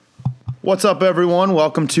What's up, everyone?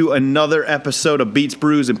 Welcome to another episode of Beats,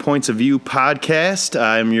 Brews, and Points of View podcast.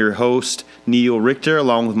 I'm your host, Neil Richter,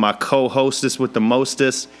 along with my co-hostess with the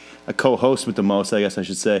mostest. A co-host with the most, I guess I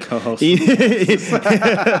should say. Co-host.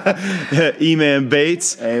 E-Man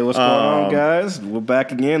Bates. Hey, what's going on, guys? We're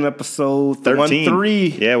back again, episode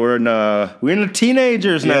 13. Yeah, we're in the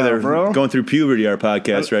teenagers now, bro. Going through puberty, our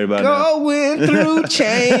podcast right about now. Going through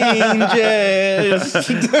changes.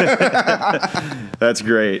 That's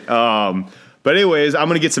great. But anyways, I'm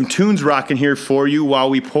going to get some tunes rocking here for you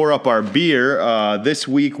while we pour up our beer. This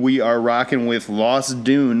week we are rocking with Lost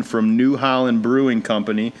Dune from New Holland Brewing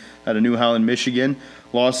Company out of New Holland, Michigan.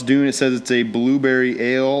 Lost Dune, it says it's a blueberry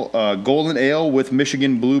ale, golden ale with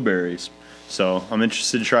Michigan blueberries. So I'm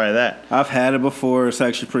interested to try that. I've had it before. It's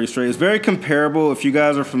actually pretty straight. It's very comparable. If you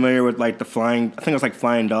guys are familiar with like I think it's like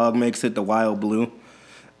Flying Dog makes it, the Wild Blue.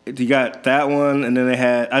 You got that one, and then they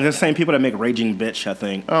had the same people that make Raging Bitch, I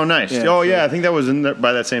think. Oh, nice. Yeah, I think that was in there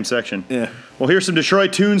by that same section. Yeah. Well, here's some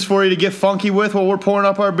Detroit tunes for you to get funky with while we're pouring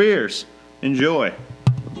up our beers. Enjoy.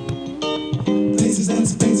 Places and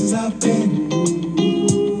spaces I've been.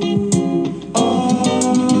 All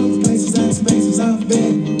the places and spaces I've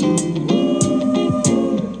been.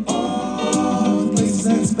 All the places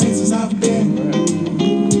and spaces I've been.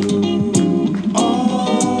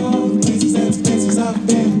 All the places and spaces I've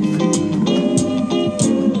been.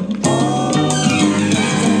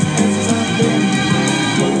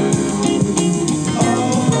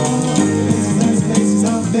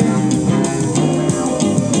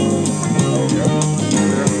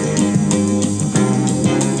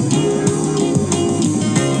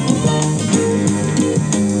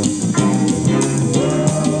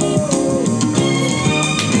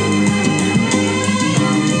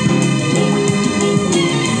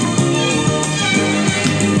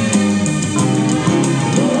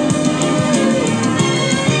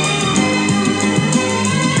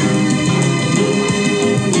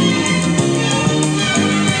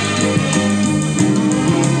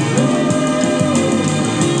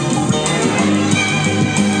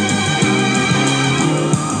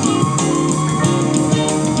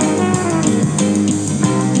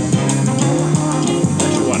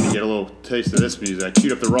 Taste of this music. I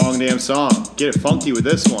queued up the wrong damn song. Get it funky with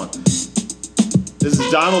this one. This is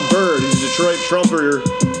Donald Byrd. He's a Detroit trumpeter.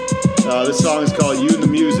 This song is called You and the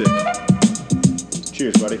Music.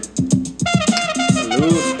 Cheers, buddy.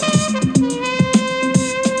 Salud.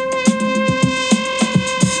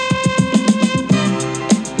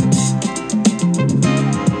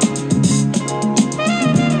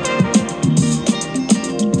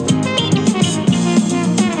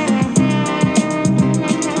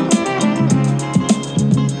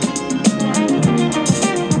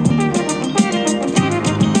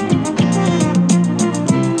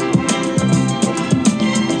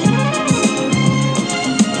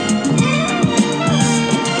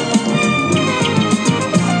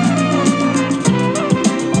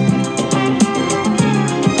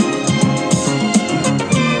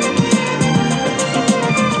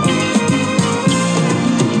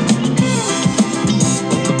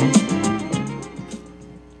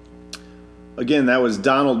 Again, that was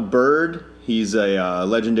Donald Byrd. He's a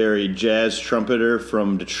legendary jazz trumpeter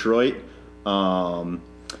from Detroit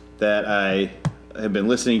that I have been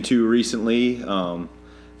listening to recently. I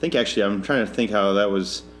think actually I'm trying to think how that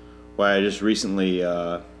was why I just recently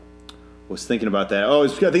was thinking about that. Oh, I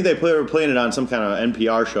think they were playing it on some kind of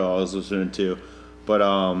NPR show I was listening to.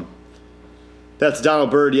 But that's Donald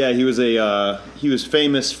Byrd. Yeah, he was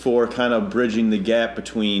famous for kind of bridging the gap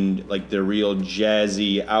between like the real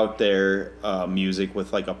jazzy out there music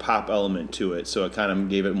with like a pop element to it. So it kind of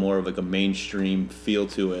gave it more of like a mainstream feel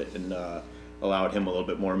to it and allowed him a little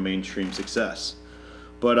bit more mainstream success.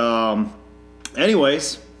 But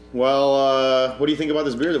anyways, well, what do you think about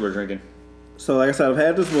this beer that we're drinking? So like I said, I've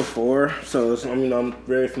had this before, so I'm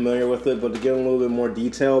very familiar with it, but to get a little bit more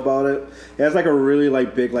detail about it, it has like a really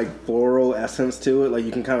like big like floral essence to it. Like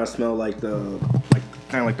you can kind of smell like the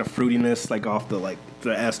fruitiness like off the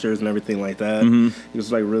esters and everything like that. Mm-hmm.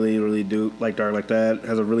 It's like really dark like that. It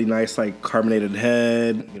has a really nice like carbonated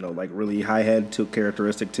head, like really high head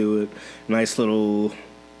characteristic to it. Nice little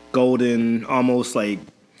golden, almost like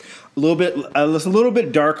it's a little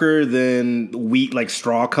bit darker than wheat, like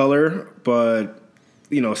straw color, but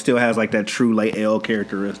still has like that true like ale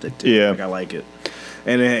characteristic to it. Like I like it,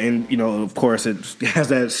 and of course it has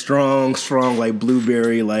that strong like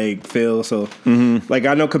blueberry like feel. So like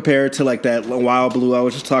I know compared to like that Wild Blue I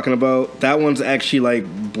was just talking about, that one's actually like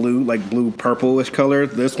blue purplish color.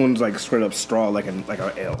 This one's like straight up straw, like an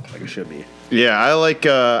ale, like it should be. Yeah, I like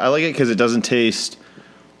it because it doesn't taste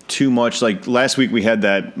too much. Like last week we had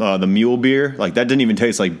that the mule beer. Like that didn't even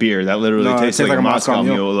taste like beer. That literally No, it tastes tastes like a like a Moscow Moscow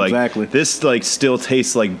Mule. Mule. Like Exactly. this like still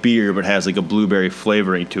tastes like beer, but has like a blueberry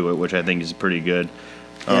flavoring to it, which I think is pretty good.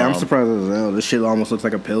 Yeah, I'm surprised as hell. This shit almost looks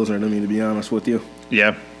like a Pilsner to me, to be honest with you.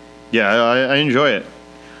 Yeah, I enjoy it.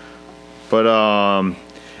 But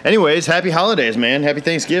anyways, happy holidays, man. Happy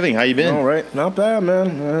Thanksgiving. How you been? All right, not bad,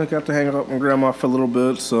 man. I got to hang out with my grandma for a little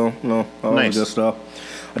bit, so all Nice. the good stuff.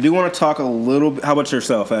 I do want to talk a little bit. How about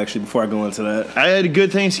yourself, actually, before I go into that? I had a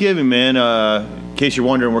good Thanksgiving, man. In case you're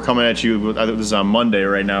wondering, we're coming at you. This is on Monday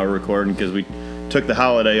right now. We're recording because we took the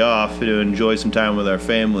holiday off to enjoy some time with our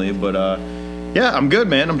family. But yeah, I'm good,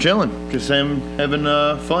 man. I'm chilling. Just having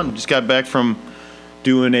fun. Just got back from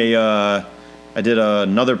doing I did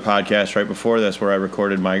another podcast right before this where I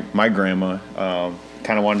recorded my grandma.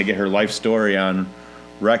 Kind of wanted to get her life story on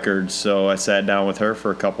record, so I sat down with her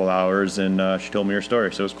for a couple hours and she told me her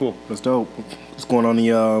story. So it was cool. That's dope. What's going on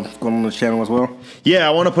the channel as well? Yeah,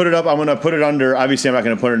 I want to put it up. I'm going to put it under. Obviously, I'm not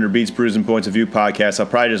going to put it under Beats, Brews, and Points of View podcast. I'll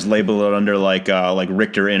probably just label it under like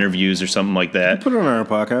Richter interviews or something like that. Put it on our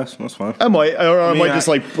podcast. That's fine. I might, or I might just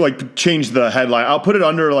like change the headline. I'll put it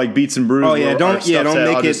under like Beats and Brews. Oh yeah, or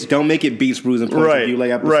don't make it Beats, Brews, and Points Right, of View.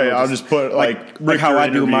 Like right. I'll just put like how Richter I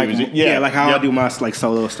do my interviews. like how Yep. I do my like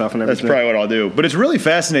solo stuff and That's everything. probably what I'll do. But it's really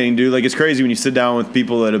fascinating, dude. Like, it's crazy when you sit down with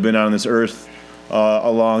people that have been on this earth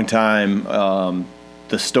a long time,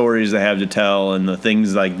 the stories they have to tell and the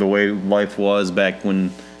things like the way life was back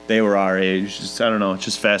when they were our age. Just, I don't know. It's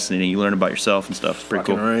just fascinating. You learn about yourself and stuff. It's pretty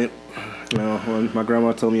Fucking cool. right. You know, when my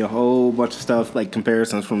grandma told me a whole bunch of stuff, like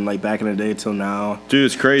comparisons from like back in the day till now. Dude,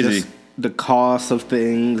 it's crazy. Just the cost of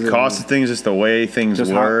things. Cost of things, just the way things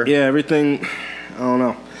just were. yeah, everything. I don't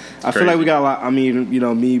know. I feel crazy. like we got a lot. I mean, you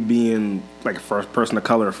know, me being like a first person of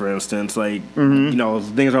color, for instance, like you know,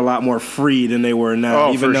 things are a lot more free than they were now.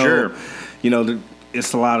 Oh, even for though, sure. You know,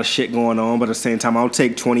 it's a lot of shit going on, but at the same time, I'll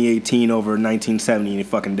take 2018 over 1970 any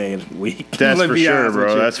fucking day of the week. That's Let's for be sure, honest with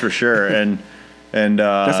bro. you. That's for sure. And Did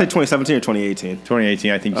I say 2017 or 2018?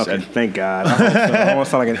 2018, I think you Okay, said. thank God. I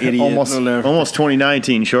almost sound like an idiot. Almost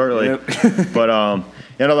 2019 shortly. Yep. But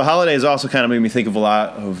you know, the holidays also kind of made me think of a lot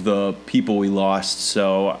of the people we lost.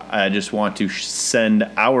 So I just want to send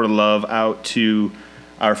our love out to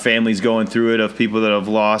our families going through it, of people that have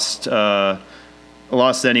lost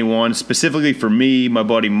anyone. Specifically for me, my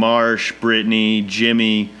buddy Marsh, Brittany,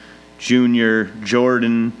 Jimmy, Junior,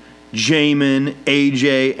 Jordan, Jamin,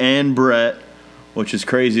 AJ, and Brett, which is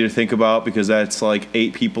crazy to think about because that's like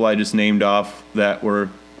 8 people I just named off that were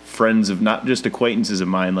friends of, not just acquaintances of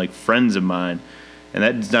mine, like friends of mine. And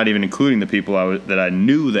that's not even including the people that I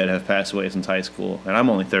knew that have passed away since high school. And I'm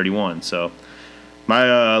only 31, so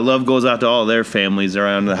my love goes out to all their families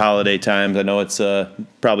around the holiday times. I know it's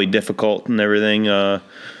probably difficult and everything.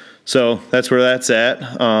 So that's where that's at.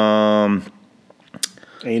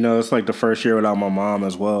 And, you know, it's like the first year without my mom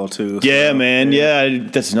as well, too. So, Yeah, man. Yeah,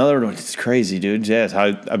 that's another one. It's crazy, dude. Yeah,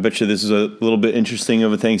 I bet you this is a little bit interesting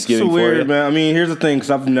of a Thanksgiving It's for weird, you. man. I mean, here's the thing,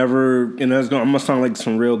 because I've never, you know, I'm gonna sound like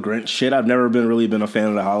some real Grinch shit. I've never really been a fan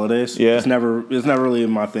of the holidays. Yeah. It's never really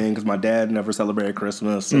my thing, because my dad never celebrated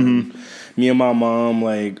Christmas. And Mm-hmm. me and my mom,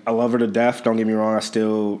 like, I love her to death. Don't get me wrong. I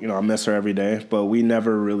still, you know, I miss her every day. But we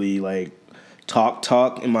never really, like,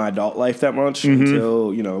 talk in my adult life that much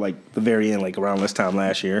until, you know, like the very end, like around this time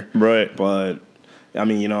last year. Right. But I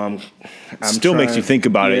mean, you know, I'm Still makes you think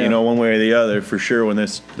about it, Yeah. you know, one way or the other, for sure, when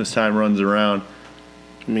this time runs around.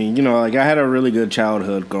 I mean, you know, like I had a really good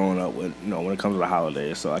childhood growing up with, you know, when it comes to the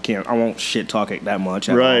holidays. So I won't shit talk it that much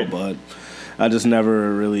at Right. all. But I just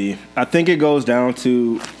never really. I think it goes down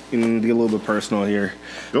to, you know, to get a little bit personal here.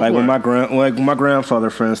 Go Like for when it. my grandfather,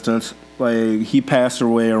 for instance, like he passed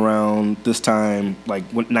away around this time, like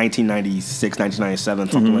 1996, 1997,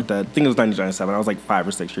 something Mm-hmm. like that. I think it was 1997. I was like 5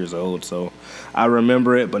 or 6 years old, so I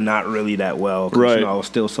remember it, but not really that well. 'Cause, Right. You know, I was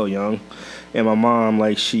still so young. And my mom,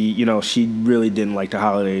 like she really didn't like the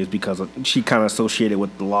holidays because she kind of associated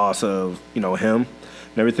with the loss of, you know, him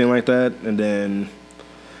and everything like that. And then,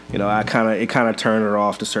 you know, it kind of turned her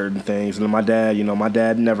off to certain things. And then my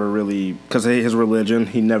dad never really, because of his religion,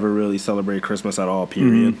 he never really celebrated Christmas at all,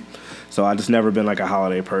 period. So I just never been like a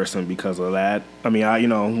holiday person because of that. I mean,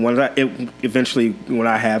 eventually when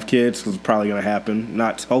I have kids, 'cause it's probably gonna happen.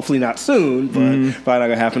 Hopefully not soon, but probably not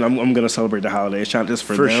gonna happen. I'm gonna celebrate the holidays, not just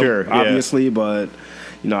for For them, sure, yeah. obviously, but.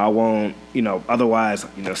 You know, I won't. You know, otherwise,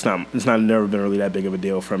 you know, it's not never been really that big of a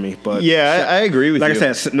deal for me. But Yeah, I agree with you. like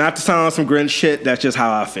I said, not to sound like some Grinch shit. That's just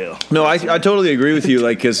how I feel. No, I totally agree with you.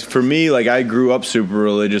 Like, because for me, like, I grew up super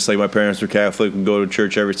religious. Like, my parents were Catholic and go to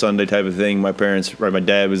church every Sunday type of thing. My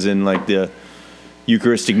dad was in like the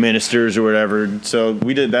Eucharistic ministers or whatever. So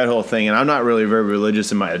we did that whole thing, and I'm not really very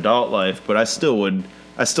religious in my adult life, but I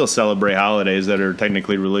still celebrate holidays that are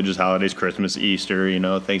technically religious holidays: Christmas, Easter,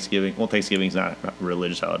 Thanksgiving. Well, Thanksgiving's not a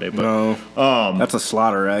religious holiday, but no, that's a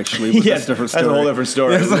slaughter actually. But that's a different story. That's a whole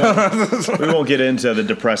different story. We won't get into the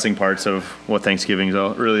depressing parts of what Thanksgiving's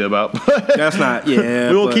all really about. That's not.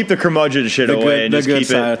 Yeah, we will keep the curmudgeon shit away and just keep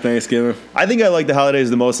keep it. Of Thanksgiving. I think I like the holidays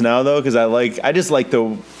the most now though, because I just like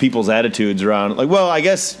the people's attitudes around. Like, well, I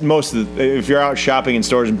guess if you're out shopping in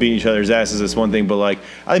stores and beating each other's asses, it's one thing. But like,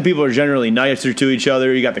 I think people are generally nicer to each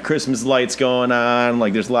other. You got the Christmas lights going on.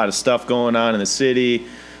 Like, there's a lot of stuff going on in the city.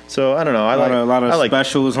 So I don't know. A lot of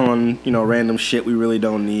specials on random shit we really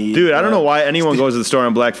don't need. Dude, I don't know why anyone goes to the store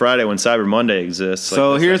on Black Friday when Cyber Monday exists.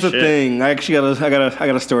 So here's the thing. I actually I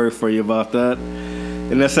got a story for you about that,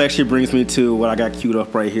 and this actually brings me to what I got queued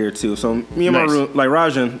up right here too. So me and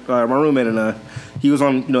Rajan, my roommate and I, he was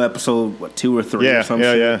on episode 2 or 3 or something.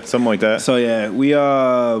 Yeah, something like that. So yeah, we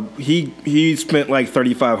he spent like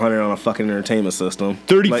 $3,500 on a fucking entertainment system.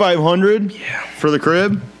 $3,500? Yeah, for the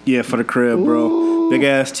crib. Yeah, for the crib, bro. Big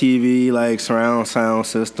ass TV, like surround sound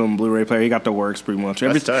system, Blu-ray player. He got the works pretty much.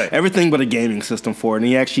 Everything but a gaming system for it. And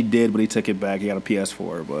he actually did, but he took it back. He got a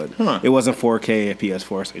PS4, but it wasn't 4K at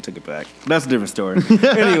PS4, so he took it back. That's a different story.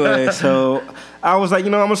 Anyway, so I was like,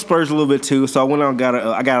 I'm gonna splurge a little bit too. So I went out and got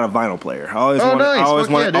a vinyl player. I always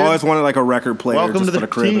wanted like a record player. Welcome just to the for the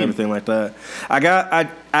crib team. And everything like that.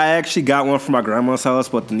 I actually got one from my grandma's house,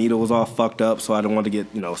 but the needle was all fucked up, so I didn't want to get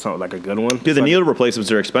something like a good one. Dude, the needle replacements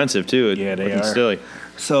are expensive too. Yeah, they are. Silly.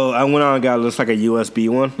 So I went out and got just like a USB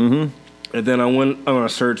one. Mm-hmm. And then I went on a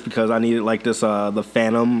search because I needed like this the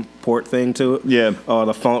Phantom port thing to it. Yeah.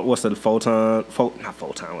 The phone. What's the Photon? Not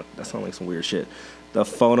Photon. That sounds like some weird shit. The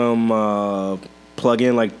Photon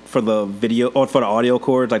plug-in like for the video or for the audio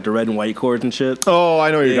cords, like the red and white cords and shit. Oh,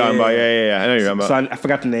 I know what you're talking about. Yeah. I know what you're talking about. So I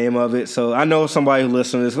forgot the name of it. So I know somebody who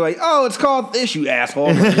listens is like, oh, it's called this, you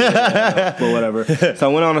asshole. But whatever.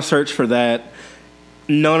 So I went on a search for that.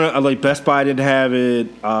 Like Best Buy didn't have it.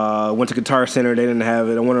 Went to Guitar Center, they didn't have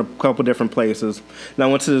it. I went a couple different places. And I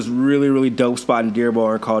went to this really, really dope spot in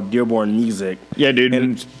Dearborn called Dearborn Music. Yeah, dude.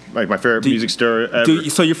 And like my favorite music store ever.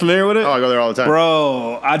 So you're familiar with it? Oh, I go there all the time.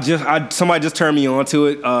 Bro, somebody just turned me on to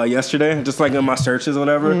it yesterday, just like in my searches or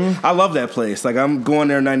whatever. Mm-hmm. I love that place. Like I'm going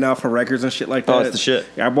there right now for records and shit like that. Oh, it's the shit.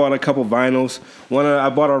 I bought a couple vinyls. I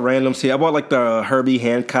bought a random CD. I bought like the Herbie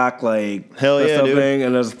Hancock hell yeah, dude. Thing,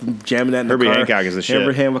 and I was jamming that in Herbie the car. Hancock is the shit.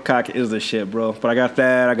 Herbie Hancock is the shit, bro. But I got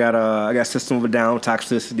that. I got System of a Down,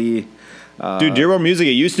 Toxicity. Dude, Dearborn Music.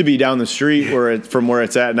 It used to be down the street from where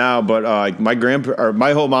it's at now, but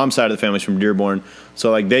my whole mom's side of the family's from Dearborn, so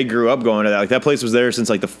like they grew up going to that. Like that place was there since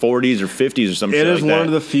like the 40s or 50s or something. It is one of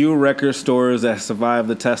the few record stores that survived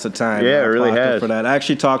the test of time. Yeah, it really has. For that, I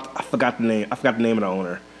actually talked. I forgot the name of the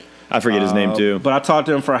owner. I forget his name too. But I talked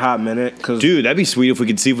to him for a hot minute. Dude, that'd be sweet if we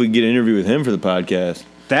could see if we could get an interview with him for the podcast.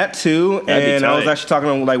 That too, and I was actually talking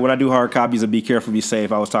to him, like when I do hard copies of Be Careful, Be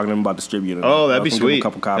Safe, I was talking to him about distributing. Oh, that'd be sweet. A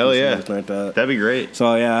couple copies. Hell yeah. And like that. That'd be great.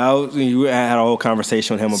 So yeah, I had a whole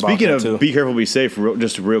conversation with him about that too. Speaking of Be Careful, Be Safe,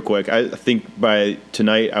 just real quick, I think by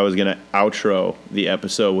tonight I was going to outro the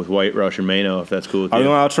episode with White Russian Mano, if that's cool with you. Are you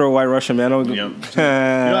going to outro White Russian Mano?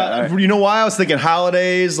 You know why I was thinking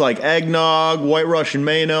holidays, like eggnog, White Russian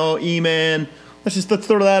Mano, E-Man. Let's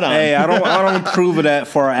throw that on. Hey, I don't approve of that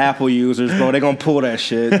for our Apple users, bro. They're gonna pull that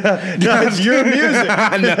shit. That's your music.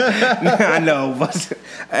 I know, but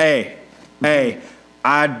hey,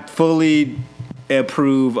 I fully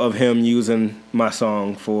approve of him using my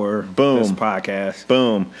song for this podcast.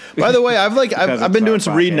 Boom. By the way, I've been doing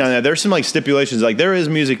some reading on that. There's some like stipulations. Like there is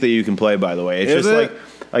music that you can play. By the way, it's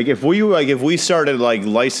like if we started like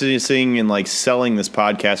licensing and like selling this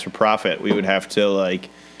podcast for profit, we would have to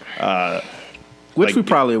which we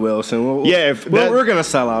probably will soon. We're gonna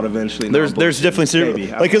sell out eventually. There's definitely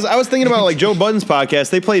because I was thinking about like Joe Budden's podcast.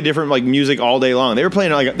 They play different like music all day long. They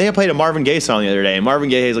played a Marvin Gaye song the other day. And Marvin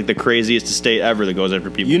Gaye has like the craziest estate ever that goes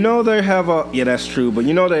after people. They have that's true. But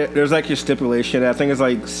there's like your stipulation. I think it's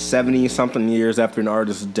like 70 something years after an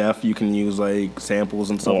artist is deaf, you can use like samples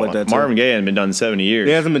and stuff like that. Marvin Gaye hasn't been done in 70 years.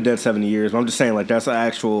 It hasn't been dead 70 years. But I'm just saying like that's an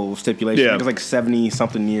actual stipulation. Yeah. It's like 70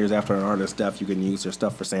 something years after an artist is deaf, you can use their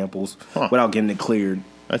stuff for samples without getting it cleared.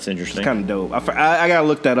 That's interesting. It's kind of dope. I gotta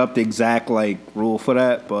look that up, the exact like rule for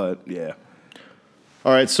that, but yeah.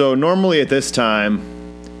 All right, so normally at this time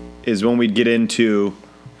is when we'd get into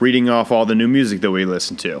reading off all the new music that we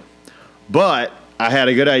listen to. But I had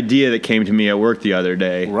a good idea that came to me at work the other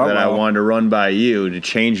day that I wanted to run by you to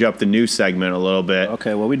change up the new segment a little bit.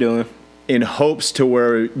 Okay, what we doing? In hopes to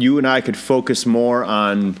where you and I could focus more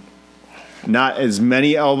on not as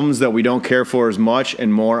many albums that we don't care for as much,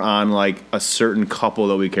 and more on like a certain couple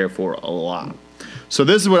that we care for a lot. So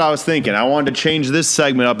this is what I was thinking. I wanted to change this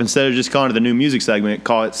segment up instead of just calling it the new music segment,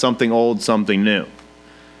 call it something old, something new.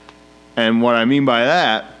 And what I mean by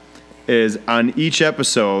that is on each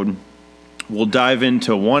episode, we'll dive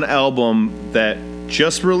into one album that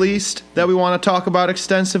just released that we want to talk about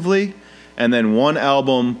extensively, and then one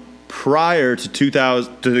album prior to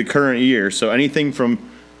the current year. So anything from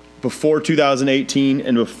before 2018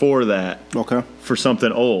 and before that. Okay. For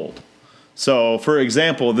something old. So, for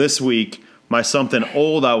example, this week, my something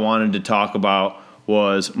old I wanted to talk about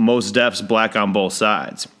was Mos Def's Black on Both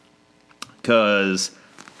Sides. Because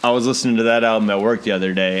I was listening to that album at work the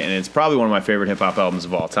other day, and it's probably one of my favorite hip-hop albums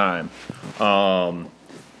of all time.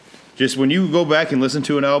 Just when you go back and listen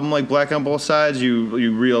to an album like Black on Both Sides,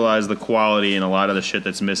 you realize the quality and a lot of the shit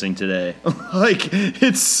that's missing today. Like,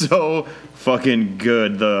 it's so fucking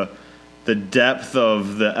good. The depth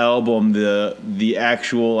of the album, the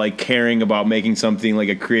actual like caring about making something like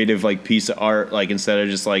a creative like piece of art, like instead of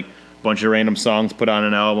just like a bunch of random songs put on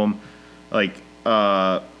an album. Like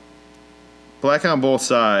Black on Both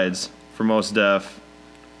Sides for Mos Def.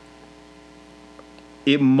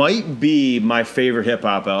 It might be my favorite hip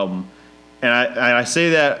hop album. And I say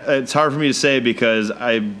that, it's hard for me to say because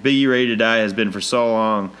Biggie Ready to Die has been for so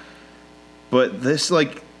long. But this,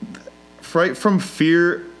 like, right from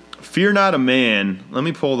Fear Not a Man, let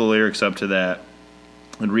me pull the lyrics up to that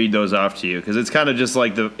and read those off to you. Because it's kind of just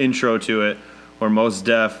like the intro to it where Mos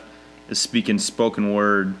Def is speaking spoken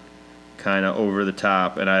word kind of over the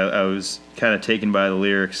top. And I was kind of taken by the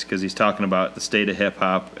lyrics because he's talking about the state of hip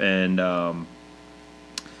hop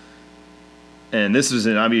and this was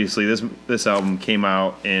obviously this album came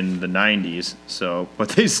out in the 90s, so but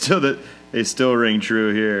they still ring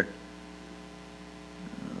true here.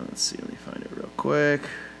 Let's see, let me find it real quick.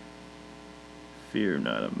 Fear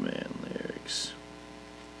Not a Man lyrics.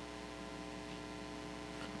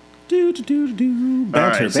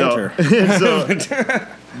 Banter. So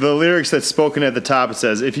the lyrics that's spoken at the top, it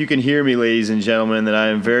says, "If you can hear me, ladies and gentlemen, then I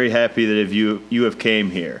am very happy that if you have came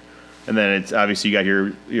here." And then it's obviously you got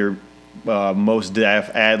your Mos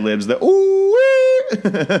Def ad libs that ooh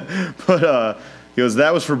but he goes,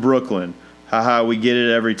 "That was for Brooklyn. Haha, we get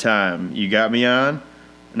it every time. You got me on?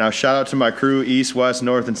 Now shout out to my crew, East, West,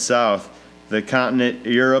 North, and South, the continent,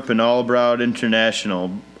 Europe, and all abroad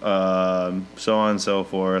international, so on and so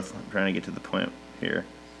forth." I'm trying to get to the point here.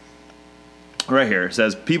 Right here it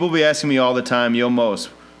says, "People be asking me all the time, yo Mos,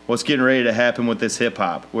 what's getting ready to happen with this hip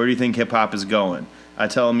hop? Where do you think hip hop is going?" I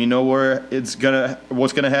tell them, you know where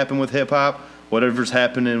what's gonna happen with hip hop? Whatever's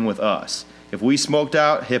happening with us. If we smoked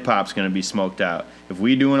out, hip hop's gonna be smoked out. If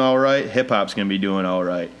we doing all right, hip hop's gonna be doing all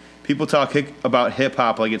right. People talk about hip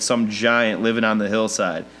hop like it's some giant living on the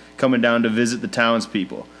hillside, coming down to visit the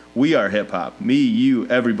townspeople. We are hip hop. Me, you,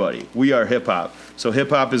 everybody. We are hip hop. So hip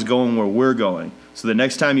hop is going where we're going. So the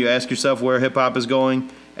next time you ask yourself where hip hop is going,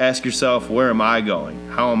 ask yourself, where am I going?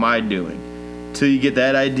 How am I doing? Till you get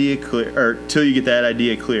that idea clear.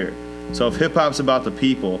 So if hip hop's about the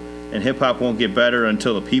people, and hip hop won't get better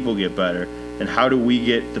until the people get better, then how do we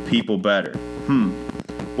get the people better?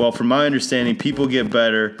 Well, from my understanding, people get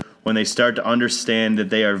better when they start to understand that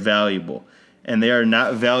they are valuable. And they are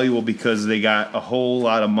not valuable because they got a whole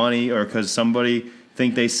lot of money or because somebody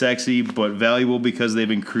think they sexy, but valuable because they've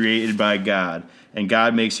been created by God. And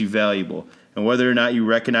God makes you valuable. And whether or not you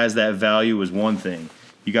recognize that value is one thing.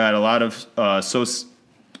 You got a lot of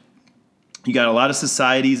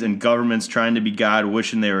societies and governments trying to be God,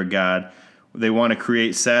 wishing they were God. They want to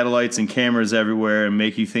create satellites and cameras everywhere and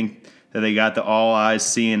make you think that they got the all eyes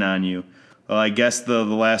seeing on you. Well, I guess the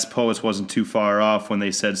last post wasn't too far off when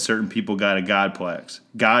they said certain people got a God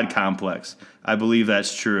complex. I believe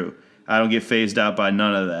that's true. I don't get phased out by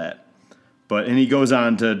none of that. And he goes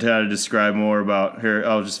on to try to describe more about, here,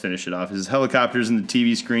 I'll just finish it off. His helicopters and the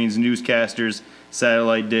TV screens, newscasters,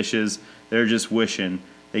 satellite dishes, they're just wishing.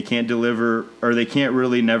 They can't deliver, or they can't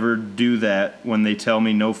really never do that when they tell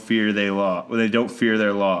me when they don't fear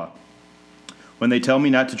their law. When they tell me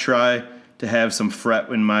not to try to have some fret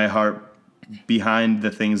in my heart behind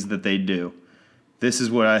the things that they do. This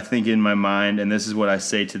is what I think in my mind, and this is what I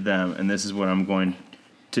say to them, and this is what I'm going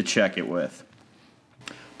to check it with.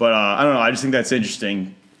 But I don't know, I just think that's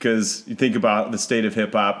interesting because you think about the state of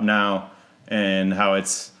hip-hop now and how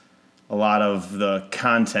it's a lot of the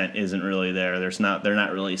content isn't really there. They're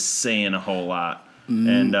not really saying a whole lot.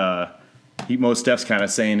 And Mos Def's kind of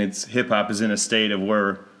saying hip-hop is in a state of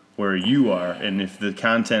where you are. And if the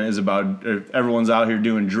content is about, if everyone's out here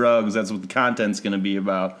doing drugs, that's what the content's going to be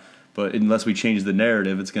about. But unless we change the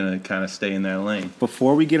narrative, it's going to kind of stay in that lane.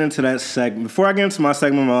 Before we get into that segment, before I get into my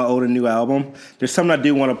segment, my old and new album, there's something I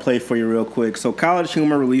do want to play for you real quick. So College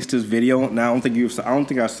Humor released this video. Now I don't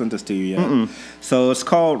think I sent this to you yet. So it's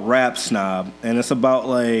called Rap Snob, and it's about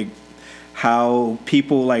like how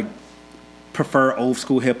people like prefer old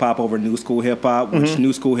school hip hop over new school hip hop, which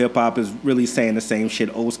new school hip hop is really saying the same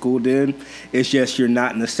shit old school did. It's just you're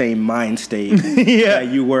not in the same mind state that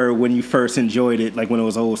you were when you first enjoyed it, like when it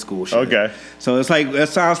was old school shit. Okay. So it's like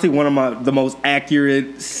it's honestly one of the most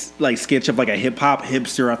accurate like sketch of like a hip hop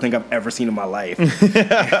hipster I think I've ever seen in my life. All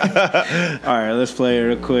right, let's play it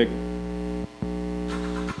real quick.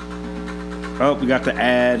 Oh, we got the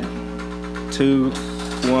ad. 2,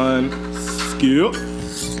 1, skip.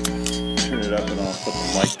 Turn it up and I'll put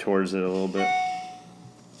the mic towards it a little bit.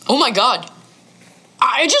 Oh my god.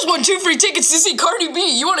 I just won 2 free tickets to see Cardi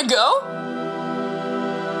B. You want to go?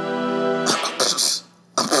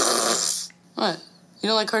 What? You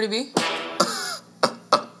don't like Cardi B?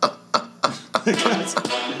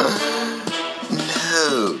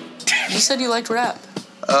 No. You said you liked rap.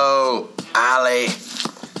 Oh, Ali.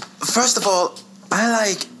 First of all, I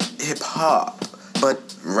like hip-hop, but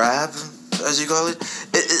rap, as you call it,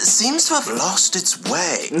 it seems to have lost its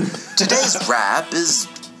way. Today's rap is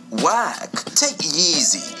whack. Take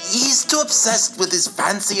Yeezy. He's too obsessed with his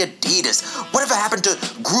fancy Adidas. Whatever happened to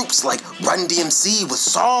groups like Run DMC with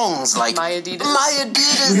songs like My Adidas? My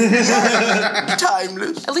Adidas, yeah.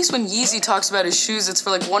 Timeless. At least when Yeezy talks about his shoes, it's for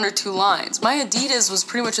like 1 or 2 lines. My Adidas was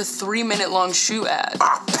pretty much a 3-minute long shoe ad.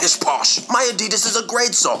 Ah, pish posh. My Adidas is a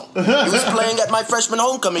great song. It was playing at my freshman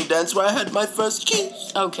homecoming dance where I had my first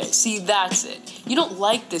kiss. Okay, see, that's it. You don't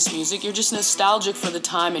like this music, you're just nostalgic for the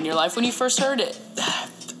time in your life when you first heard it.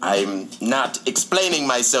 I'm not explaining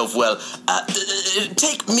myself well.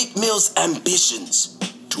 Take Meek Mill's Ambitions.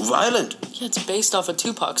 Too violent. Yeah, it's based off a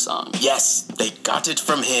Tupac song. Yes, they got it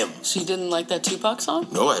from him. So you didn't like that Tupac song?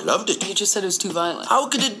 No, I loved it. You just said it was too violent. How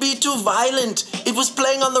could it be too violent? It was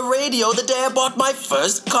playing on the radio the day I bought my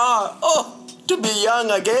first car. Oh, to be young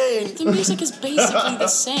again. The music is basically the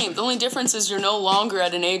same. The only difference is you're no longer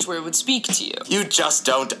at an age where it would speak to you. You just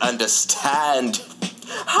don't understand.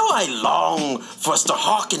 How I long for us to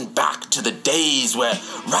harken back to the days where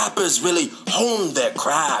rappers really honed their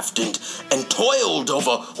craft and toiled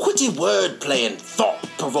over witty wordplay and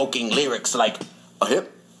thought-provoking lyrics like a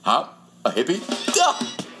hip, hop, a hippie. Duh!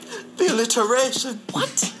 The alliteration. What?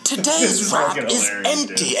 Today's rap is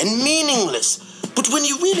empty and meaningless. But when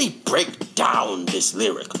you really break down this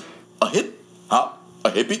lyric, a hip, hop, a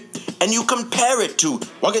hippie, and you compare it to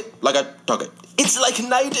walk it like I talk it, it's like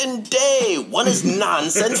night and day. One is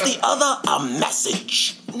nonsense, the other a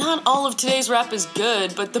message. Not all of today's rap is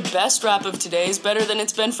good, but the best rap of today is better than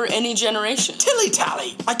it's been for any generation.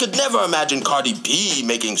 Tilly-tally. I could never imagine Cardi B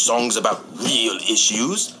making songs about real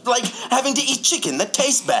issues, like having to eat chicken that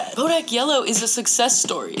tastes bad. Bodak Yellow is a success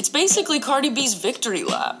story. It's basically Cardi B's victory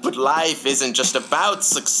lap. But life isn't just about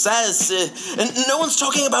success, and no one's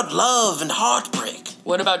talking about love and heartbreak.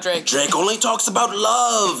 What about Drake? Drake only talks about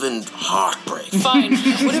love and heartbreak. Fine.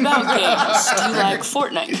 What about games? Do you like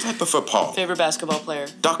Fortnite? I prefer Paul. Favorite basketball player?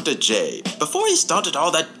 Dr. J. Before he started all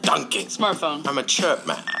that dunking. Smartphone. I'm a chirp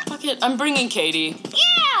man. Fuck it, I'm bringing Katie.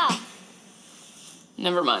 Yeah!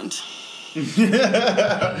 Never mind. Dude,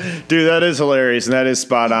 that is hilarious, and that is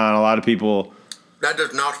spot on. A lot of people... That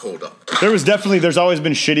does not hold up. There's always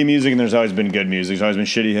been shitty music, and there's always been good music. There's always been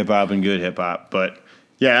shitty hip-hop and good hip-hop. But,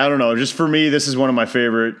 yeah, I don't know. Just for me, this is one of my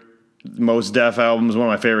favorite Mos Def albums, one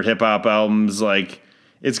of my favorite hip-hop albums. Like,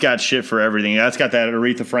 it's got shit for everything. That's got that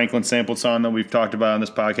Aretha Franklin sampled song that we've talked about on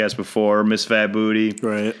this podcast before, Miss Fat Booty.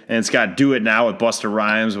 Right. And it's got Do It Now with Busta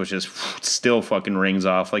Rhymes, which is still fucking rings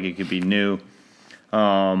off like it could be new.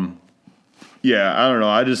 Yeah, I don't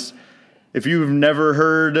know. If you've never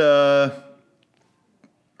heard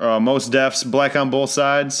Mos Def's Black on Both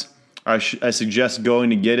Sides, I suggest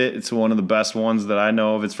going to get it. It's one of the best ones that I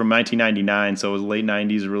know of. It's from 1999, so it was a late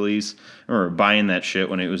 90s release. I remember buying that shit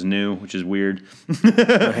when it was new, which is weird.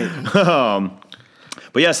 But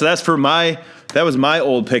yeah, so that was my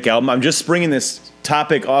old pick album. I'm just springing this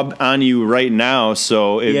topic up on you right now.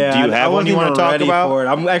 So do you have one you want to talk about? For it.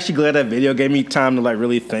 I'm actually glad that video gave me time to like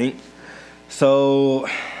really think. So,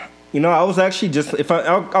 I was actually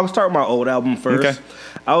I'll start with my old album first. Okay.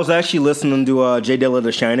 I was actually listening to Jay Dilla,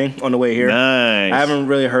 The Shining on the way here. Nice. I haven't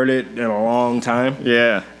really heard it in a long time.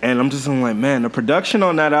 Yeah. And I'm like, man, the production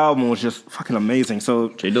on that album was just fucking amazing. So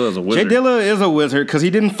Jay Dilla is a wizard. Jay Dilla is a wizard because he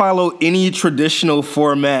didn't follow any traditional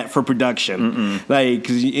format for production. Like,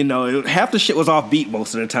 cause, half the shit was off beat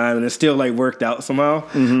most of the time, and it still like worked out somehow.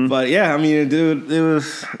 But yeah, I mean, dude, it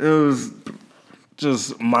was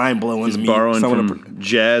just mind blowing. He's borrowing from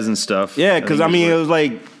jazz and stuff. Yeah, because I mean, it was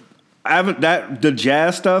like I haven't the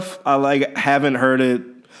jazz stuff. I haven't heard it.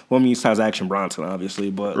 Well, I mean, besides Action Bronson,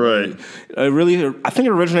 obviously, but right. I think it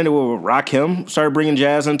originated with Rakim. Started bringing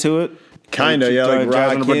jazz into it. Kinda, yeah, like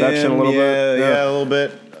jazz in the production a little bit. Yeah, a little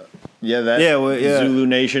bit. Yeah, that Zulu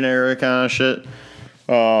Nation era kind of shit.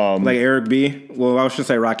 Like Eric B. Well, I should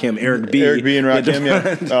say Rakim. Eric B. Eric B. and Rakim,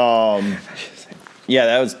 yeah. Yeah,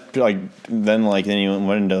 that was like then you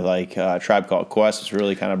went into like Tribe Called Quest, which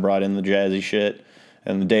really kind of brought in the jazzy shit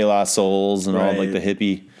and the De La Souls and all like the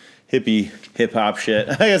hippie hip hop shit.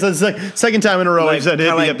 I guess that's the second time in a row we've said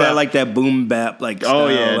hippie hip hop. Like that boom bap style. Oh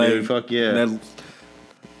yeah, dude, fuck yeah.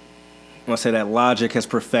 I want to say that Logic has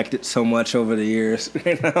perfected so much over the years.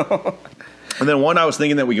 And then one I was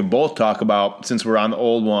thinking that we could both talk about since we're on the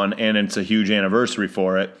old one and it's a huge anniversary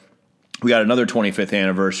for it. We got another 25th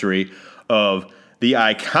anniversary of the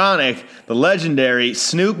iconic, the legendary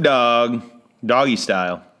Snoop Dogg, Doggy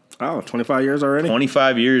Style. Oh, 25 years already?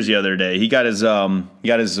 25 years the other day. He got his star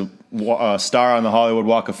on the Hollywood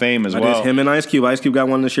Walk of Fame as well. Him and Ice Cube. Ice Cube got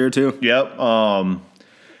one this year too. Yep.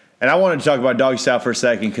 And I wanted to talk about Doggy Style for a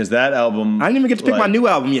second because that album. I didn't even get to pick my new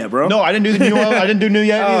album yet, bro. No, I didn't do the new album. I didn't do new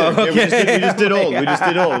yet either. Okay. We just did old. We just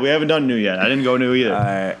did old. We haven't done new yet. I didn't go new either. All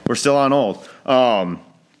right. We're still on old.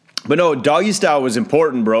 But no, Doggy Style was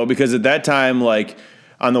important, bro, because at that time, like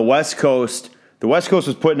on the West Coast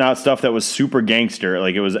was putting out stuff that was super gangster.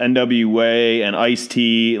 Like it was NWA and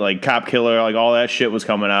Ice-T, like Cop Killer, like all that shit was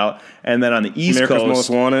coming out. And then on the East America's Coast, Most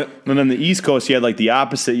Wanted. And then the East Coast, you had like the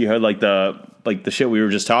opposite. You had like the shit we were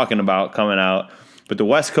just talking about coming out. But the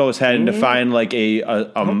West Coast hadn't defined like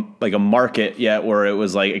a market yet where it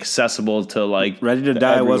was like accessible to like Ready to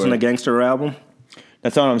Die everywhere. wasn't a gangster album.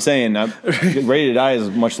 That's not what I'm saying. Ready to Die is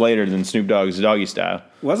much later than Snoop Dogg's Doggy Style.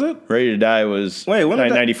 Was it? Ready to Die was when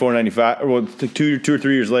 94, 95. Well, 2 or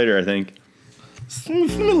 3 years later, I think.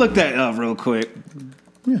 Let me look that up real quick.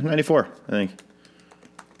 Yeah, 94, I think.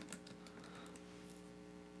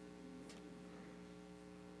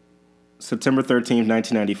 September 13th,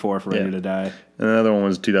 1994 for Ready to Die. And another one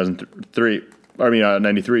was 2003.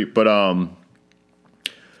 93. But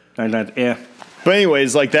yeah. But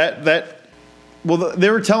anyways, like that. Well, they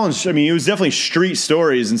were telling. I mean, it was definitely street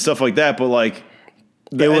stories and stuff like that. But like,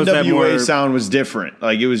 the NWA sound was different.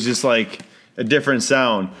 Like it was just like a different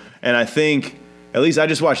sound. And I think, at least I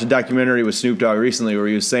just watched a documentary with Snoop Dogg recently where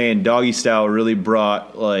he was saying Doggy Style really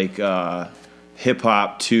brought like hip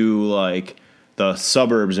hop to like the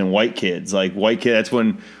suburbs and white kids. Like white kids, that's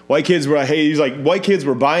when white kids were. Hey, he's like white kids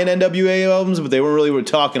were buying NWA albums, but they weren't really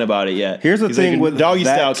talking about it yet. Here's the thing with Doggy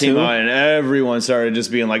Style too, came out, and everyone started just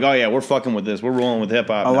being like, "Oh yeah, we're fucking with this. We're rolling with hip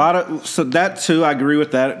hop." So that too, I agree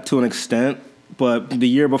with that to an extent. But the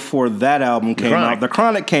year before that album came out, The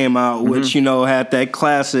Chronic came out, which had that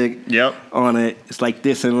classic on it. It's like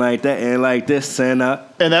this and like that and like this and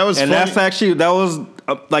that was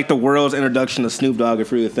like the world's introduction to Snoop Dogg,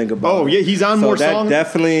 if you really think about it. Oh yeah, he's on more songs. That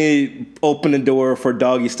definitely opened the door for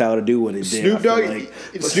Doggy Style to do what it did.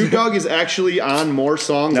 Snoop Dogg is actually on more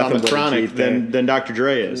songs on The Chronic than Dr.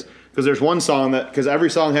 Dre is, because there's one song because every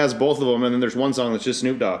song has both of them, and then there's one song that's just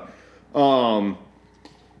Snoop Dogg.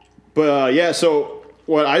 Yeah, so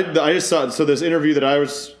what I just saw, so this interview that I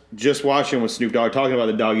was just watching with Snoop Dogg talking about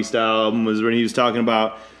the Doggy Style album was when he was talking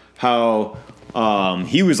about how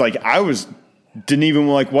he was like,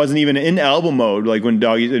 wasn't even in album mode, like when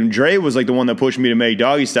and Dre was like the one that pushed me to make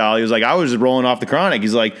Doggy Style. He was like, I was just rolling off The Chronic.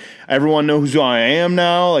 He's like, everyone knows who I am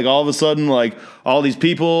now. Like all of a sudden, like all these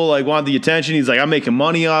people like want the attention. He's like, I'm making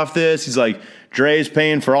money off this. He's like, Dre's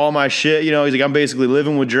paying for all my shit. He's like, I'm basically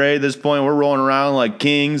living with Dre at this point. We're rolling around like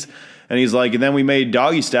kings. And he's like, and then we made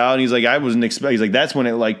Doggy Style, and he's like, I wasn't expecting. He's like, that's when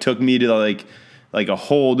it like took me to like a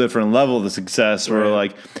whole different level of success. Where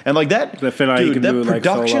like, and like that, dude, that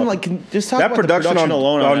production, just talk about the production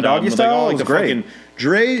alone on Doggy Style, like the great. Fucking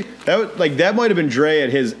Dre, that might have been Dre at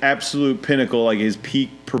his absolute pinnacle, like his peak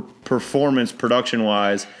performance production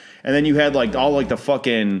wise. And then you had like all like the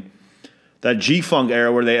fucking that G-Funk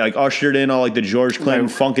era where they like ushered in all like the George Clinton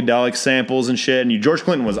Funkadelic samples and shit. And George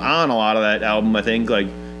Clinton was on a lot of that album, I think, like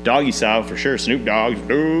Doggy Style for sure. Snoop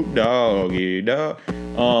Doggy Dogg.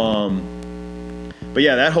 But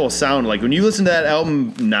yeah, that whole sound, like when you listen to that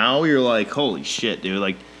album now, you're like, holy shit, dude.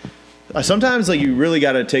 Like sometimes like you really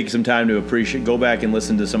got to take some time to go back and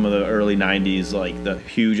listen to some of the early 90s, like the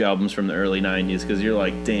huge albums from the early 90s, because you're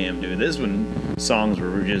like, damn, dude, this when songs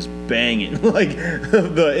were just banging. Like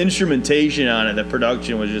the instrumentation on it, the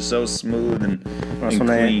production was just so smooth and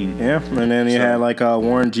clean. And then you had like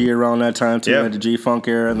Warren G around that time too, like the G-Funk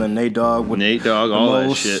era, and then Nate Dogg. All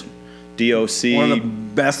that shit. DOC. One of the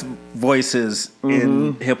best voices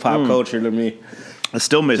in hip hop culture to me. I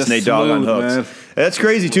still miss Just Nate Dogg on smooth, hooks. man. That's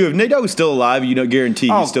crazy too. If Nate Dogg was still alive, you know, guarantee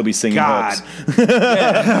he'd still be singing God.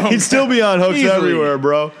 hooks. He'd still be on hooks Easily. everywhere,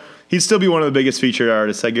 bro. He'd still be one of the biggest featured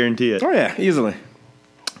artists. I guarantee it. Oh yeah, easily.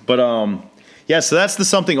 But yeah. So that's the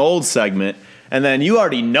something old segment. And then you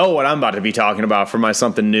already know what I'm about to be talking about for my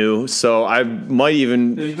something new. So I might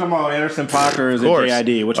even. You talking about Anderson .Paak or is Of it course.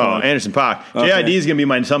 JID? Which oh, one? Anderson .Paak. Okay. JID is going to be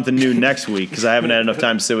my something new next week because I haven't had enough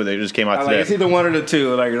time to sit with it. It just came out today. It's either one or the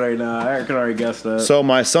two. Like right now, I can already guess that. So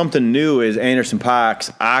my something new is Anderson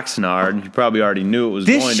 .Paak's Oxnard. You probably already knew it was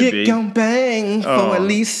this going to shit be. gon' bang Oh. for at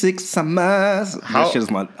least 6 summers. How- That shit is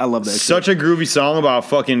I love that Such a groovy song about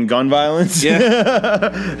fucking gun violence. shit.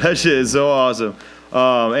 Yeah. That shit is so awesome.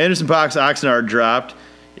 Anderson .Paak's Oxnard dropped.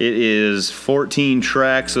 It is 14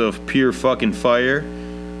 tracks of pure fucking fire,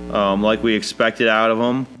 like we expected out of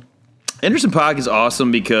him. Anderson .Paak is awesome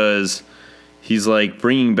because he's like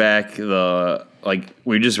bringing back the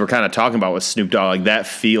we were kind of talking about with Snoop Dogg, like that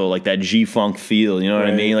feel, like that G-funk feel. You know what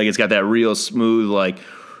I Right. mean? Like it's got that real smooth, like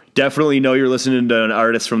definitely know you're listening to an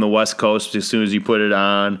artist from the West Coast as soon as you put it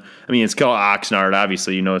on. I mean, it's called Oxnard,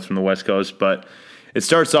 obviously you know it's from the West Coast, but. It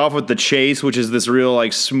starts off with the chase, which is this real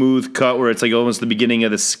like smooth cut where it's like almost the beginning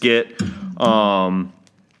of the skit, and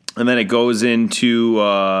then it goes into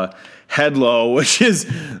Head Low, which is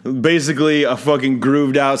basically a fucking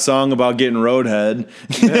grooved out song about getting roadhead,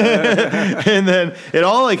 and then it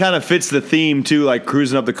all like kind of fits the theme too, like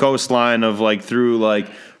cruising up the coastline of like through like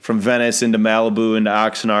from Venice into Malibu into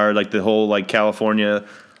Oxnard, like the whole like California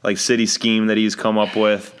like city scheme that he's come up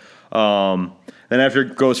with. Then after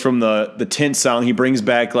it goes from the Tint song, he brings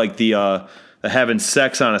back like the having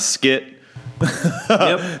sex on a skit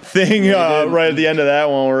thing right at the end of that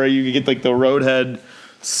one, where you get like the Roadhead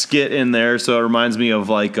skit in there. So it reminds me of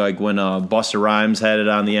like when Busta Rhymes had it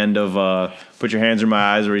on the end of Put Your Hands in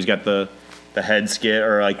My Eyes, where he's got the head skit,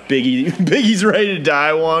 or like Biggie's Ready to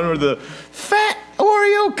Die one, where the fat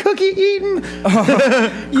Oreo cookie eating,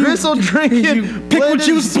 gristle drinking, pickle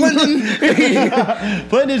juice blending.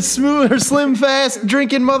 blended smooth or slim fast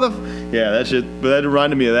drinking Yeah, that shit. But that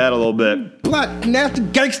reminded me of that a little bit. Black nasty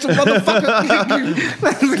gangster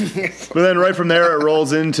motherfucker. But then right from there, it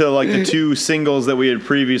rolls into like the two singles that we had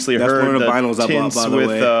previously That's heard. one of the vinyls I bought, Tints by the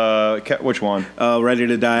with, which one? Ready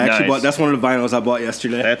to Die. I actually Nice. bought. That's one of the vinyls I bought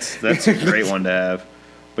yesterday. That's a great one to have.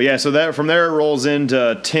 But yeah, so that from there it rolls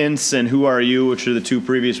into Tints and Who Are You, which are the two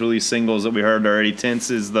previous release singles that we heard already. Tints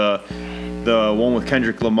is the one with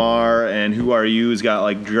Kendrick Lamar, and Who Are You's got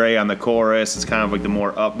like Dre on the chorus. It's kind of like the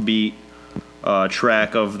more upbeat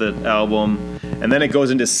track of the album. And then it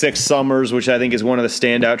goes into 6 Summers, which I think is one of the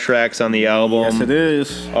standout tracks on the album. Yes, it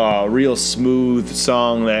is. Real smooth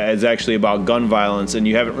song that is actually about gun violence, and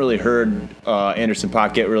you haven't really heard Anderson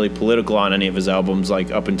 .Paak get really political on any of his albums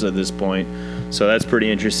like up until this point. So that's pretty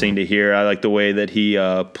interesting to hear. I like the way that he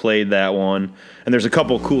played that one. And there's a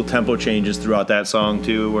couple cool tempo changes throughout that song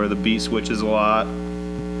too, where the beat switches a lot.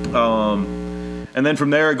 And then from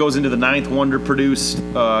there it goes into the Ninth Wonder produced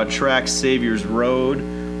track Savior's Road,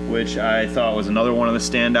 which I thought was another one of the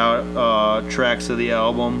standout tracks of the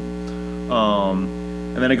album.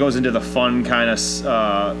 And then it goes into the fun kind of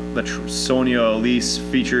Sonia Elise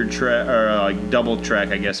featured track, or like double track,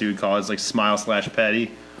 I guess you would call it. It's like Smile /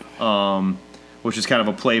 Petty, which is kind of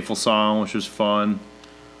a playful song, which was fun.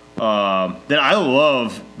 Then I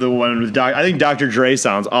love the one with I think Dr. Dre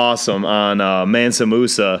sounds awesome on Mansa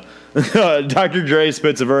Musa. Dr. Dre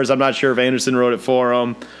spits a verse. I'm not sure if Anderson wrote it for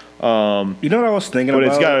him. You know what I was thinking But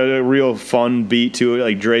about? it's got a real fun beat to it.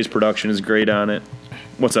 Like Dre's production is great on it.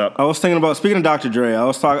 What's up? I was thinking about, speaking of Dr. Dre,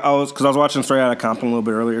 because I was watching Straight Outta Compton a little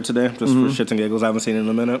bit earlier today, just for shits and giggles. I haven't seen it in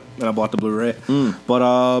a minute, and I bought the Blu-ray. But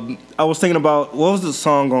I was thinking about, what was the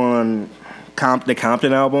song on the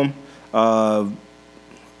Compton album? So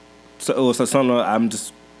it was something, I'm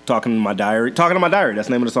just talking to my diary. That's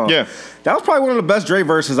the name of the song. Yeah. That was probably one of the best Dre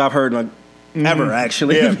verses I've heard ever,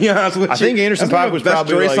 actually, Yeah. to be honest with you. I think Anderson That's one .Paak of was the best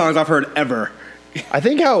probably Dre like- songs I've heard ever. I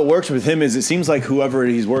think how it works with him is it seems like whoever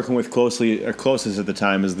he's working with closely or closest at the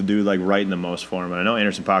time is the dude like writing the most for him. And I know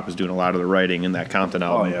Anderson .Paak was doing a lot of the writing in that Compton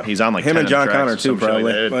album. yeah. He's on like Him 10 and John tracks Connor, or too, some shit like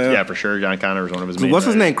probably. that. Oh, yeah. Yeah, for sure. John Connor was one of his main What's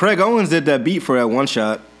his writers. name? Craig Owens did that beat for that One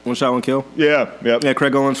Shot, One Kill. Yeah, yep. Yeah,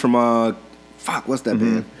 Craig Owens from what's that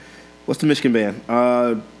band? What's the Michigan band?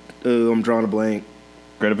 I'm drawing a blank.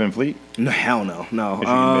 Greta Van Fleet. No, hell no. Michigan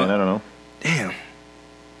band, I don't know. Damn.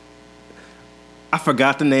 I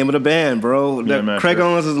forgot the name of the band, bro. Yeah, I'm not Craig sure.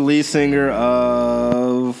 Owens is the lead singer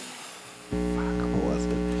of. What was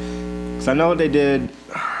it? Because I know they did.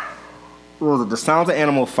 What was it? The Sounds of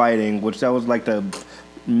Animal Fighting, which that was like the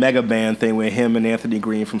mega band thing with him and Anthony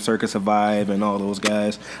Green from Circus Survive and all those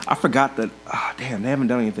guys. I forgot that. Oh, damn, they haven't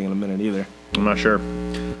done anything in a minute either. I'm not sure.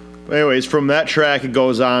 But anyways, from that track, it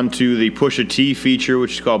goes on to the Pusha T feature,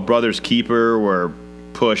 which is called Brothers Keeper, where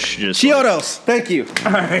Push just... Chiodos, thank you.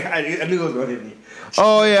 All right, I knew it was going to hit me.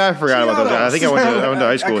 Oh, yeah, I forgot about those guys. I think I went to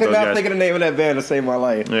high school with those guys. I could not think of the name of that band to save my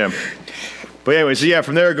life. Yeah. But anyway, so yeah,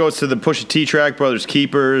 from there it goes to the Pusha T track, Brothers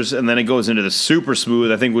Keepers, and then it goes into the Super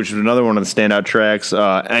Smooth, I think, which is another one of the standout tracks,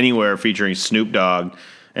 Anywhere, featuring Snoop Dogg.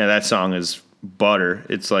 And that song is butter.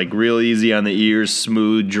 It's like real easy on the ears,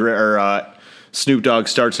 smooth. Snoop Dogg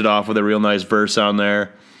starts it off with a real nice verse on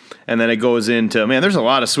there. And then it goes into, man, there's a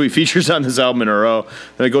lot of sweet features on this album in a row.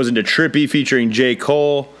 Then it goes into Trippy featuring J.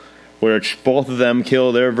 Cole, which both of them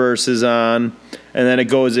kill their verses on. And then it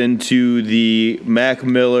goes into the Mac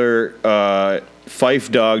Miller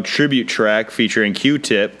Phife Dawg tribute track featuring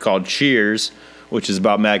Q-Tip called Cheers, which is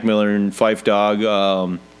about Mac Miller and Phife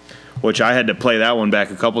Dawg, which I had to play that one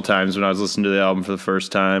back a couple times when I was listening to the album for the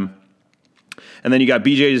first time. And then you got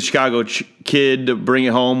BJ the Chicago Kid to bring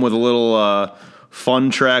it home with a little fun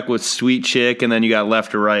track with Sweet Chick. And then you got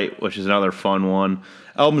Left to Right, which is another fun one.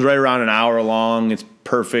 Album's right around an hour long. It's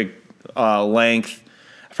perfect length.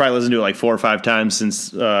 I've probably listened to it like 4 or 5 times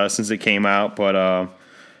since it came out, but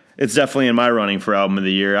it's definitely in my running for album of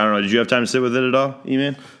the year. I don't know. Did you have time to sit with it at all,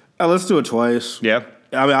 E-Man? I listened to it twice. Yeah.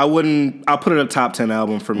 I mean, I'll put it a top 10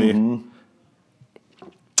 album for me. Mm-hmm.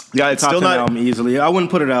 Yeah, it's Top still 10 not album easily. I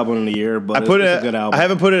wouldn't put it album of the year, but it's a good album. I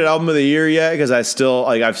haven't put it album of the year yet because I've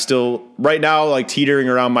still right now like teetering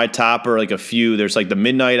around my top or like a few. There's like the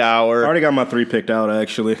Midnight Hour. I already got my 3 picked out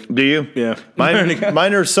actually. Do you? Yeah.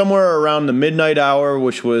 Mine are somewhere around the Midnight Hour,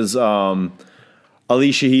 which was Ali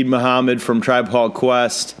Shaheed Muhammad from Tribe Called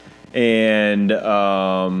Quest and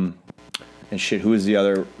shit, who was the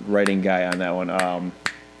other writing guy on that one?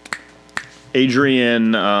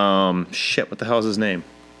 Adrian what the hell is his name?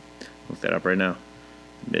 Look that up right now.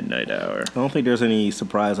 Midnight Hour. I don't think there's any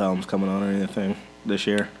surprise albums coming on or anything this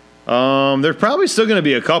year. There's probably still going to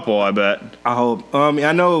be a couple, I bet. I hope.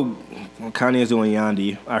 I know Kanye's doing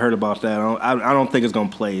Yandi. I heard about that. I don't think it's going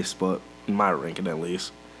to place, but in my ranking at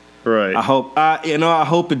least. Right. I hope. I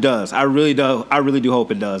hope it does. I really do. I really do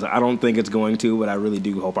hope it does. I don't think it's going to, but I really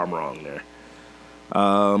do hope I'm wrong there.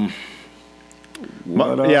 I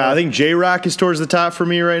think J-Rock is towards the top for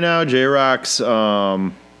me right now. J-Rock's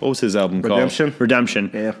what was his album called? Redemption.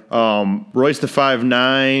 Yeah. Royce the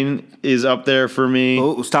 5'9" is up there for me.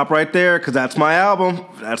 Oh, stop right there, because that's my album.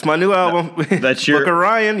 That's my new album. That's your... Book of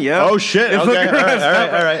Ryan, yeah. Oh, shit. It's Okay. All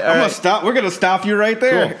right. I'm gonna stop. We're going to stop you right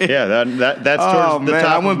there. Cool. Yeah, that's towards the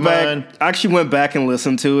top of mine. I actually went back and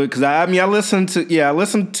listened to it, because I listened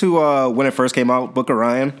to when it first came out, Book of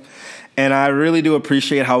Ryan, and I really do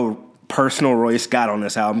appreciate how personal Royce got on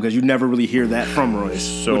this album, because you never really hear that from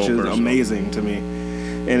Royce, which is amazing to me.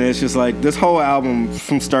 And it's just like this whole album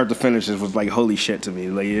from start to finish was like holy shit to me.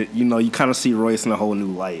 Like you kind of see Royce in a whole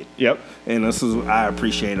new light. Yep. And I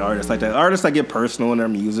appreciate artists like that. Artists that get personal in their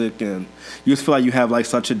music, and you just feel like you have like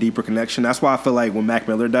such a deeper connection. That's why I feel like when Mac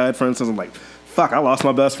Miller died, for instance, I'm like, fuck, I lost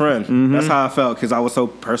my best friend. Mm-hmm. That's how I felt, because I was so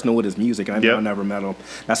personal with his music, and I never met him.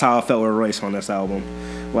 That's how I felt with Royce on this album.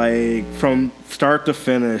 Like from start to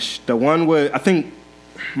finish, the one with I think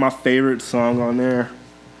my favorite song on there.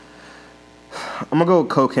 I'm gonna go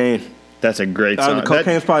with Cocaine. That's a great song.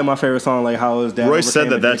 Cocaine's probably my favorite song. Like how his dad. Royce said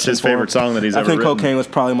that's his favorite song that he's ever written. I think Cocaine was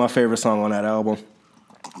probably my favorite song on that album.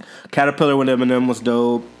 Caterpillar with Eminem was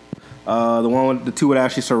dope. The one with the two with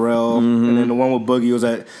Ashley Sorrell, and then the one with Boogie was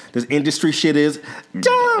that this industry shit is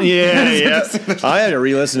dumb. Yeah. I had to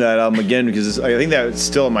re-listen to that album again because I think that's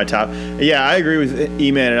still in my top. Yeah, I agree with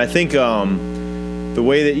E-Man, and I think the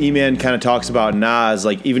way that E-Man kind of talks about Nas,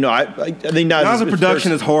 like even though I think Nas'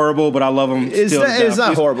 production is horrible, but I love him. It's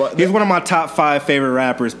not horrible. He's one of my top 5 favorite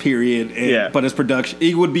rappers. Period. But his production,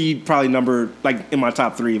 he would be probably in my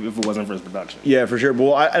top 3 if it wasn't for his production. Yeah, for sure.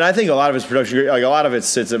 But I think a lot of his production, like a lot of it,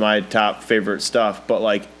 sits in my top favorite stuff. But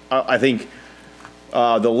like I think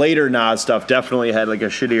the later Nas stuff definitely had like a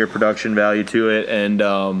shittier production value to it,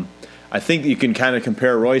 and I think you can kind of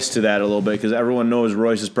compare Royce to that a little bit, because everyone knows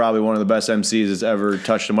Royce is probably one of the best MCs that's ever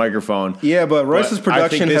touched a microphone. Yeah, but Royce's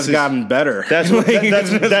production has gotten better. That's why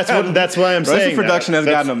I'm saying Royce's production has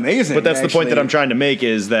gotten amazing. But that's the point that I'm trying to make,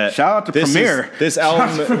 is that shout out to Premier. This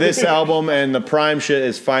album and the Prime shit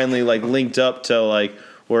is finally like linked up to like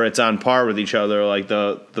where it's on par with each other. Like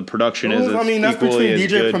the production is. I mean, that's between DJ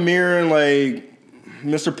good. Premier and like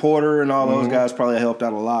Mr. Porter and all those guys probably helped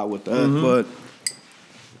out a lot with that, but.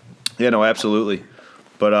 Yeah, no, absolutely.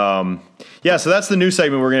 But so that's the new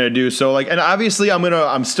segment we're gonna do. So like, and obviously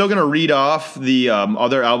I'm still gonna read off the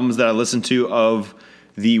other albums that I listened to of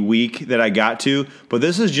the week that I got to, but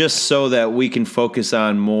this is just so that we can focus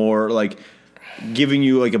on more like giving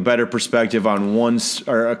you like a better perspective on one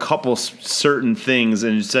or a couple certain things,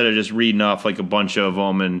 and instead of just reading off like a bunch of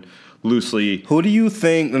them and loosely. Who do you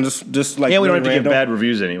think? And just like Yeah, we don't have to random, give bad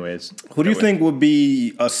reviews anyways. Who do you think would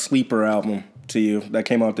be a sleeper album to you that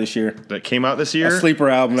came out this year? That came out this year? A sleeper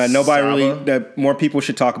album that nobody Saba. really, that more people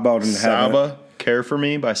should talk about and have. Saba, Care for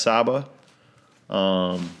Me by Saba.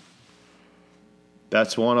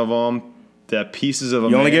 That's one of them. That Pieces of a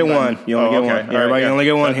You only Man get by- one. You only get one. All Everybody, you only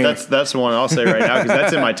get one here. That's the one I'll say right now because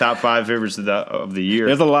that's in my top 5 favorites of the year.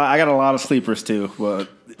 There's a lot. I got a lot of sleepers too, but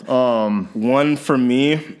one for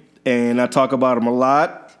me, and I talk about him a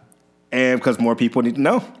lot, and because more people need to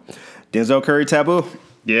know. Denzel Curry, Taboo.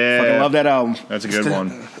 Yeah, Fucking love that album. That's a good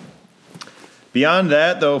one. Beyond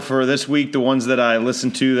that, though, for this week, the ones that I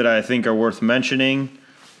listened to that I think are worth mentioning,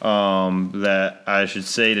 that I should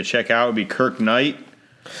say to check out would be Kirk Knight.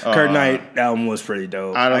 Kirk Knight album was pretty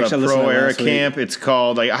dope. Out of Actually, the I listened Pro to it Era last week. Camp. It's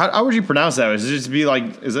called like how would you pronounce that? Is it just be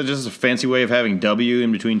like is that just a fancy way of having W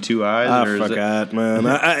in between two I's? I or is it- forgot, man.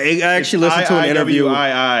 I actually listened to an interview.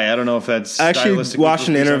 I don't know if that's. I actually stylistically watched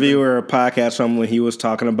an supposed to be interview or a podcast something when he was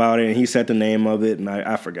talking about it, and he said the name of it, and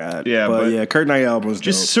I forgot. Yeah, but but yeah, Kirk Knight album was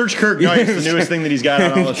Just dope. search Kirk Knight. It's the newest thing that he's got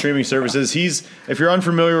on all the streaming services. If you're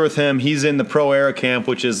unfamiliar with him, he's in the Pro Era Camp,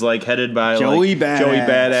 which is like headed by Joey like, Badass. Joey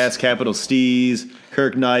Badass, Capital Steez,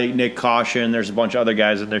 Kirk Knight, Nick Caution. There's a bunch of other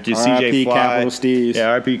guys in there too. R.I.P. CJ Fly, Capital Steez. Yeah,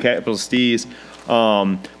 R.I.P. Capital Steez.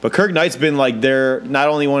 But Kirk Knight's been like their not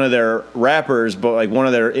only one of their rappers, but like one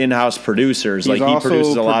of their in-house producers. He's Like he also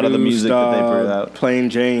produces a lot of the music that they put out. Plain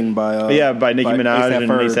Jane by By Nicki Minaj and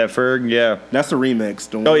A$AP Ferg. Yeah. That's the remix.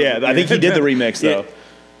 Oh yeah, I think he did the remix though. Yeah.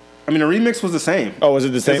 I mean, the remix was the same. Oh, was it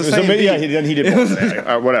the same? It's the same yeah, beat. then he did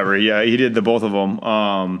both. Whatever. Yeah, he did the both of them.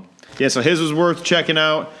 Yeah, so his was worth checking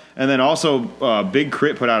out. And then also, Big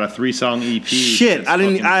Crit put out a 3-song EP. Shit, It's I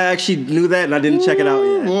didn't. fucking- I actually knew that, and I didn't check it out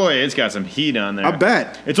yet. Boy, it's got some heat on there. I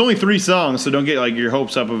bet. It's only 3 songs, so don't get like your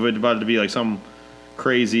hopes up of it about it to be like some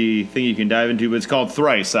crazy thing you can dive into. But it's called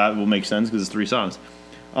Thrice. That will make sense because it's 3 songs.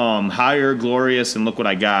 Higher, Glorious, and Look What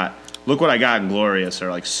I Got. Look What I Got and Glorious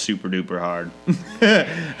are like super duper hard.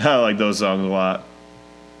 I like those songs a lot.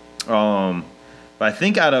 But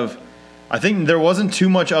I think there wasn't too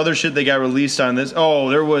much other shit that got released on this. Oh,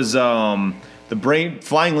 there was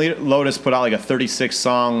Flying Lotus put out like a 36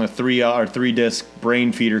 song, a 3 disc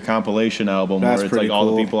Brain Feeder compilation album That's where it's pretty like all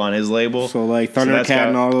the cool. people on his label. So, like, that's Thundercat got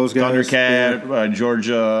and all those guys. Thundercat,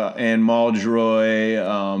 Georgia and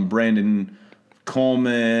Muldroy, Brandon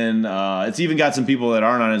Coleman. It's even got some people that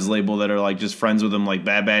aren't on his label that are like just friends with him, like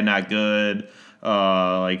Bad Bad Not Good,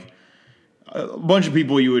 like a bunch of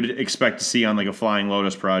people you would expect to see on like a Flying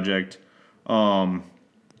Lotus project. And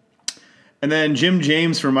then Jim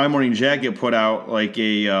James from My Morning Jacket put out like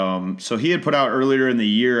so he had put out earlier in the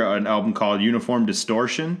year an album called Uniform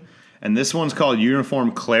Distortion, and this one's called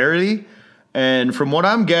Uniform Clarity. And from what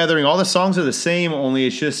I'm gathering, all the songs are the same, only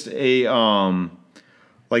it's just a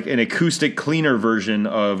like an acoustic cleaner version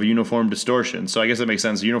of Uniform Distortion. So I guess that makes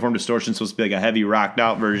sense. Uniform Distortion is supposed to be like a heavy rocked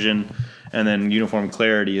out version, and then Uniform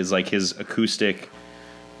Clarity is like his acoustic,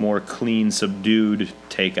 more clean, subdued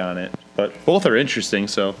take on it. But both are interesting,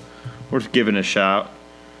 so worth giving a shot.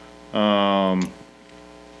 But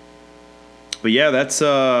yeah, that's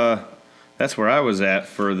where I was at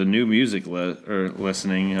for the new music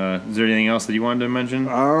listening. Is there anything else that you wanted to mention?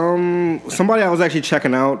 Somebody I was actually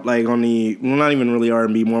checking out, like on the not even really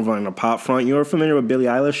R&B, more of on the pop front. You're familiar with Billie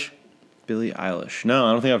Eilish? Billie Eilish. No,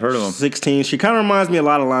 I don't think I've heard of him. 16. She kind of reminds me a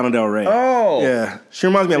lot of Lana Del Rey. Oh, Yeah, she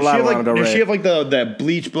reminds me a lot of Lana Del Rey. Does she have like that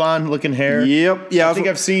bleach blonde looking hair? Yep. Yeah, I think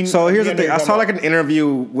I've seen. So here's yeah, the thing. no, I you're saw like talking an interview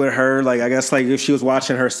with her. Like I guess like if she was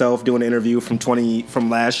watching herself do an interview from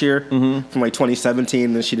last year, from like 2017,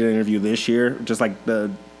 and then she did an interview this year. Just like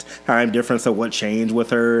the time difference of what changed with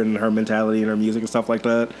her and her mentality and her music and stuff like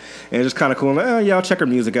that. And it's just kind of cool. Like, yeah, I'll check her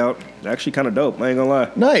music out. Actually, kind of dope. I ain't gonna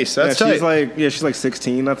lie. Nice. That's yeah, tight. she's like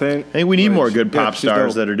 16, I think. I think we need But more good pop she's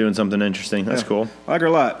stars dope. that are doing something interesting. That's cool. I like her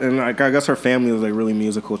a lot, and like, I guess her family was like really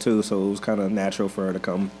musical too, so it was kind of natural for her to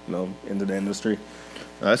come, into the industry.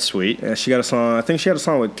 That's sweet. Yeah, she got a song. I think she had a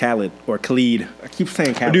song with Khaled or Khalid. I keep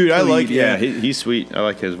saying Khaled. Dude, I Khalid, like. Yeah, he's sweet. I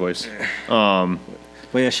like his voice. But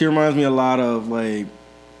yeah, she reminds me a lot of like,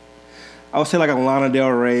 I would say like a Lana Del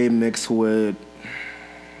Rey mixed with.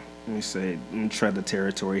 Let me tread the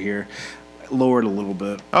territory here. Lowered a little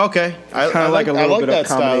bit. Okay, I Kinda like a little bit of that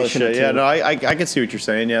style of combination of shit. Yeah, two. no, I can see what you're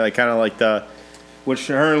saying. Yeah, like kind of like the Which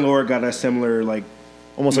her and Laura got a similar like.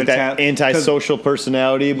 almost like that antisocial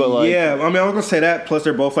personality, but like Yeah, I mean, I was gonna say that. Plus,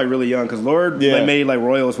 they're both like really young because Laura Yeah. made like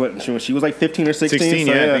Royals when she was like 15 or 16. 16.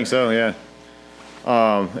 so, Yeah, I think so. Yeah.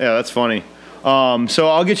 Yeah, that's funny. So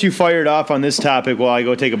I'll get you fired off on this topic while I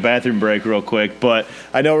go take a bathroom break real quick. But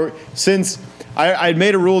I know since I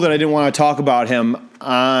made a rule that I didn't want to talk about him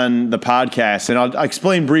on the podcast, and I'll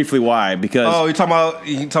explain briefly why. Because Oh, you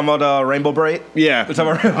talking about Rainbow Bright? yeah, You're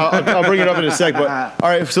talking about I'll bring it up in a sec. But all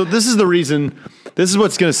right, so this is the reason. This is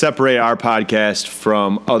what's going to separate our podcast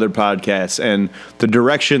from other podcasts, and the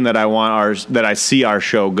direction that I see our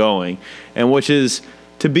show going, and which is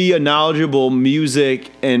to be a knowledgeable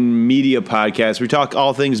music and media podcast. We talk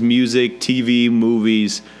all things music, TV,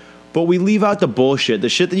 movies, but we leave out the bullshit, the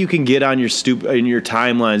shit that you can get on your in your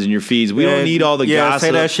timelines and your feeds. We don't need all the gossip.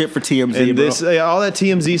 Say that shit for TMZ, and bro. this, all that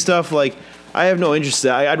TMZ stuff. Like, I have no interest.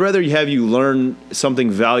 I'd rather have you learn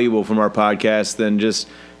something valuable from our podcast than just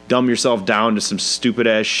dumb yourself down to some stupid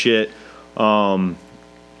ass shit that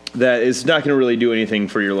is not going to really do anything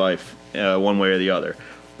for your life one way or the other.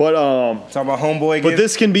 But talking about Homeboy again. But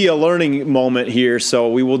this can be a learning moment here, so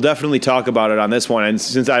we will definitely talk about it on this one. And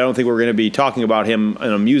since I don't think we're going to be talking about him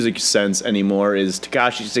in a music sense anymore, is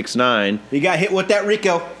Tekashi 6ix9ine. He got hit with that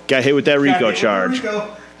Rico. Got hit with that Rico charge.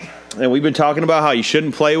 And we've been talking about how you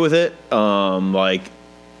shouldn't play with it.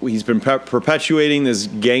 He's been perpetuating this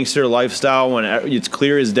gangster lifestyle when it's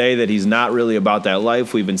clear as day that he's not really about that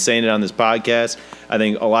life. We've been saying it on this podcast. I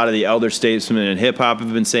think a lot of the elder statesmen in hip-hop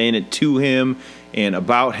have been saying it to him and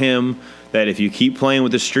about him, that if you keep playing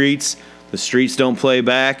with the streets don't play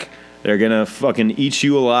back. They're going to fucking eat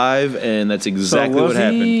you alive, and that's exactly what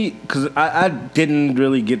happened. Because I didn't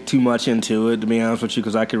really get too much into it, to be honest with you,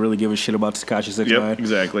 because I could really give a shit about Tekashi 6ix9ine. Yep,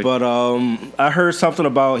 exactly. But I heard something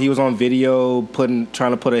about he was on video trying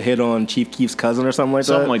to put a hit on Chief Keef's cousin or something like that.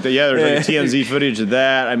 Something like that. Yeah, there's like TMZ footage of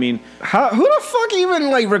that. I mean, who the fuck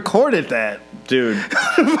even recorded that? Dude.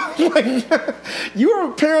 You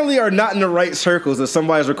apparently are not in the right circles if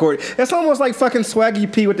somebody's recording. It's almost like fucking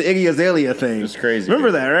Swaggy P with the Iggy Azalea thing. It's crazy.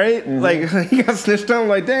 Remember that, right? Mm-hmm. Like, he got snitched on,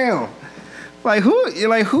 like, damn.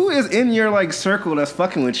 Who is in your, circle that's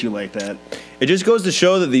fucking with you like that? It just goes to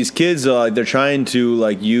show that these kids, they're trying to,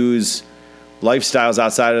 use lifestyles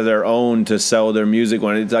outside of their own to sell their music.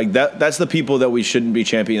 When it's like that's the people that we shouldn't be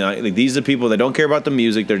championing. Like, these are the people that don't care about the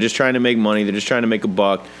music. They're just trying to make money. They're just trying to make a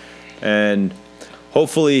buck. And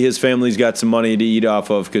hopefully his family's got some money to eat off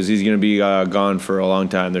of, because he's going to be gone for a long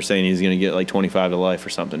time. They're saying he's going to get 25 to life or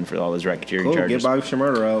something for all his racketeering charges. Get Bobby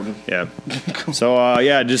Shmurda out. Yeah.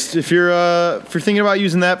 So just if you're thinking about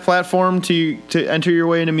using that platform to enter your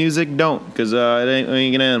way into music, don't, because it ain't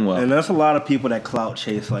going to end well. And there's a lot of people that clout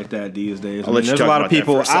chase like that these days. There's a lot of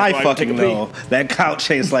people I fucking know that clout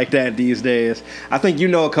chase like that these days. I think you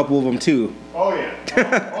know a couple of them too. Oh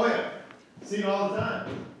yeah. Oh yeah. See it all the time.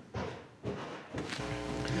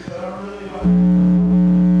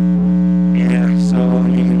 Yeah, so I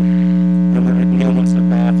mean, I'm gonna kneel into the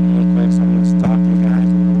bathroom real quick, so I'm gonna stop you guys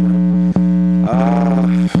a little bit.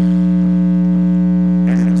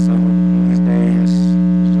 And so these days,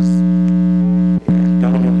 just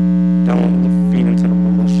don't feed into the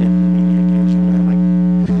bullshit media gives you,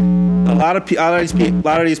 man. Like a lot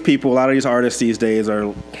of these people, a lot of these artists these days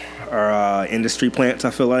are industry plants.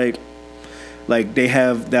 I feel like they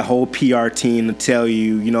have that whole PR team to tell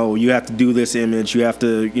you, you have to do this image, you have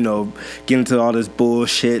to, get into all this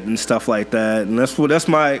bullshit and stuff like that. And I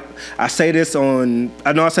say this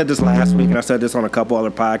I know I said this last week, and I said this on a couple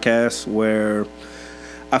other podcasts, where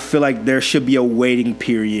I feel like there should be a waiting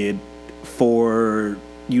period for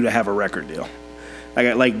you to have a record deal.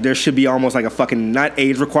 Like there should be almost like a fucking, not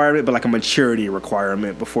age requirement, but like a maturity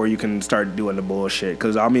requirement before you can start doing the bullshit.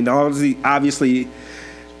 Because, I mean, obviously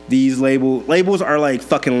these labels are like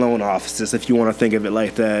fucking loan offices, if you want to think of it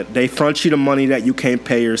like that. They front you the money that you can't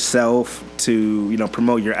pay yourself to,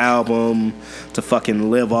 promote your album, to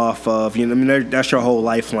fucking live off of. That's your whole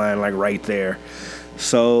lifeline, right there.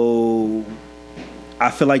 So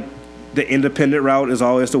I feel like the independent route is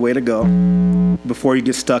always the way to go before you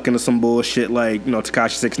get stuck into some bullshit like,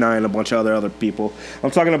 Tekashi 6ix9ine and a bunch of other people. I'm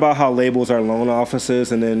talking about how labels are loan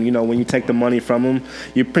offices, and then, when you take the money from them,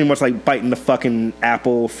 you're pretty much like biting the fucking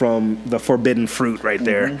apple from the forbidden fruit right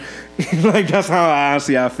there. Mm-hmm. That's how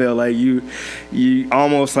I feel. Like you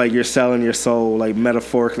almost like you're selling your soul, like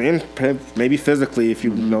metaphorically and maybe physically, if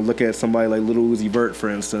you, look at somebody like Lil Uzi Vert, for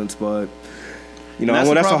instance, but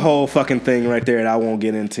that's a whole fucking thing right there that I won't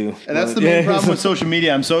get into. And that's the main problem with social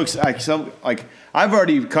media. I'm so excited. I've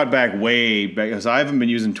already cut back way because I haven't been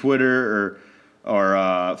using Twitter or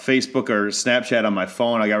Facebook or Snapchat on my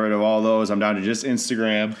phone. I got rid of all those. I'm down to just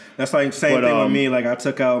Instagram. That's like same thing with me. Like I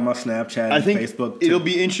took out my Snapchat and Facebook too. It'll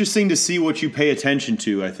be interesting to see what you pay attention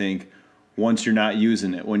to, I think, once you're not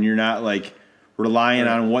using it. When you're not relying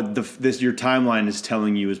on what your timeline is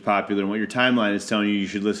telling you is popular and what your timeline is telling you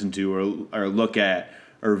should listen to or look at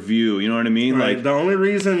or view. You know what I mean? Right. Like the only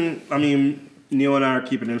reason, Neil and I are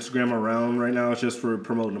keeping Instagram around right now is just for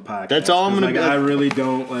promoting the podcast. That's all I'm gonna. I really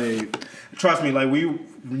don't Trust me.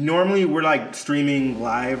 We're like streaming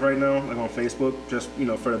live right now, like on Facebook, just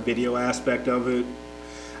for the video aspect of it.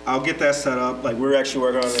 I'll get that set up. Like we're actually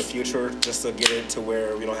working on it in the future just to get it to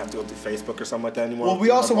where we don't have to go through Facebook or something like that anymore. Well, we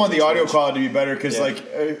also want the audio quality to be better because, I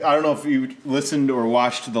don't know if you listened or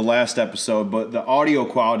watched the last episode, but the audio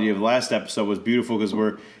quality of the last episode was beautiful because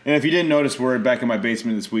and if you didn't notice, we're back in my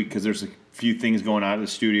basement this week because there's a few things going on at the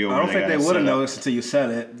studio. I don't think they would have noticed until you said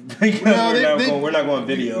it. Because we're not going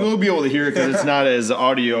video. We'll be able to hear it because it's not as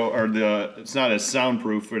it's not as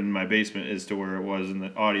soundproof in my basement as to where it was in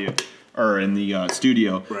the audio. Or in the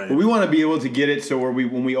studio, right. But we want to be able to get it so where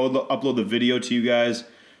when we upload the video to you guys,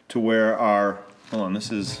 to where hold on, make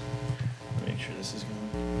sure this is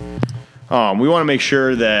going. We want to make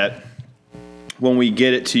sure that when we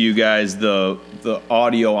get it to you guys, the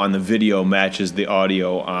audio on the video matches the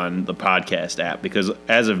audio on the podcast app because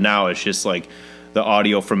as of now, it's just like the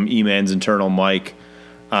audio from E-Man's internal mic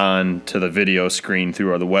on to the video screen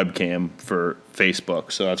through the webcam for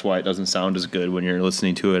Facebook. So that's why it doesn't sound as good when you're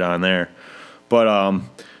listening to it on there. But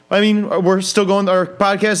we're still going. Our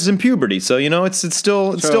podcast is in puberty, so it's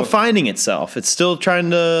still finding itself. It's still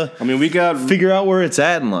trying to. We got figure out where it's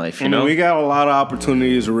at in life. We got a lot of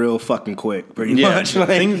opportunities real fucking quick. Pretty much.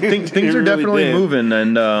 Things are definitely moving,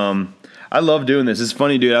 and I love doing this. It's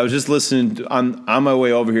funny, dude. I was just listening on my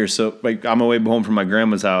way over here. So, on my way home from my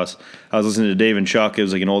grandma's house, I was listening to Dave and Chuck. It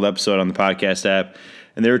was like an old episode on the podcast app,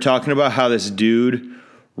 and they were talking about how this dude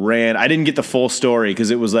ran. I didn't get the full story because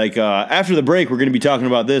it was like after the break, we're going to be talking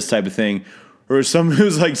about this type of thing. Or it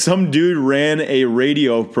was like some dude ran a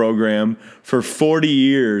radio program for 40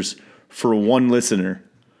 years for one listener.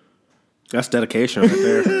 That's dedication right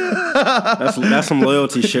there. that's some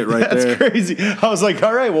loyalty shit right there. That's crazy. I was like,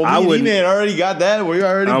 all right, well, me and E-Man already got that. We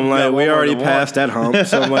already passed that hump.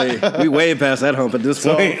 So I'm like, we way past that hump at this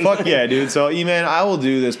point. Fuck yeah, dude. So E-Man, I will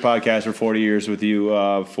do this podcast for 40 years with you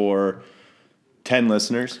for 10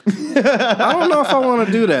 listeners. I don't know if I want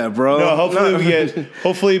to do that, bro. No,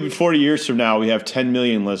 hopefully 40 years from now we have 10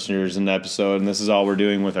 million listeners in the episode, and this is all we're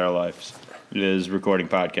doing with our lives. It is recording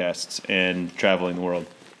podcasts and traveling the world.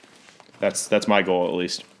 That's my goal, at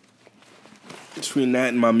least. Between that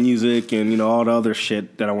and my music and all the other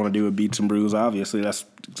shit that I want to do with Beats and Brews, obviously that's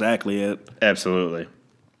exactly it. Absolutely.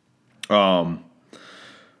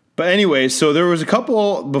 But anyway, so there was a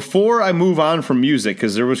couple before I move on from music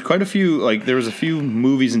because there was quite a few. There was a few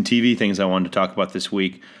movies and TV things I wanted to talk about this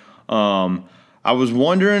week. I was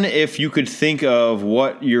wondering if you could think of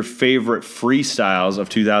what your favorite freestyles of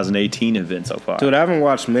 2018 have been so far. Dude, I haven't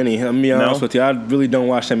watched many. I'm gonna be honest with you. I really don't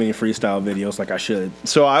watch that many freestyle videos like I should.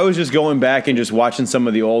 So I was just going back and just watching some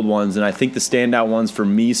of the old ones, and I think the standout ones for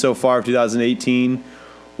me so far of 2018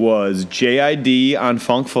 was JID on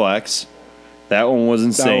Funk Flex. That one was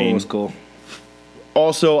insane. That one was cool.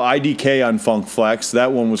 Also, IDK on Funk Flex.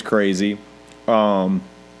 That one was crazy.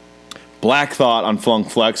 Black Thought on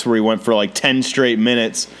Funk Flex, where he went for 10 straight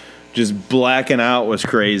minutes, just blacking out, was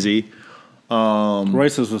crazy.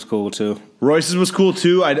 Royce's was cool too. Royce's was cool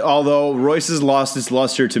too. Although Royce's lost its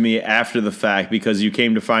luster to me after the fact because you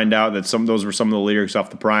came to find out that those were some of the lyrics off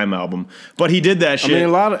the Prime album. But he did that shit.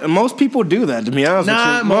 Most people do that. To be honest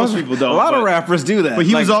with you, most people don't. A lot of rappers do that. But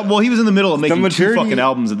he was in the middle of making two fucking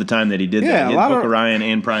albums at the time that he did that. He had Book of Ryan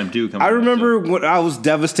and Prime 2 coming. I remember when I was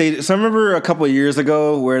devastated. So I remember a couple of years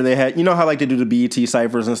ago where they had, how they do the BET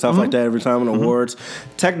ciphers and stuff like that every time in awards.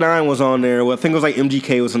 Tech Nine was on there. Well, I think it was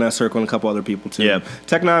MGK was in that circle and a couple other people too. Yeah.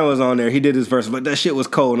 Tech Nine was on there. He did his verse, but that shit was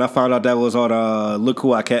cold. And I found out that was on Look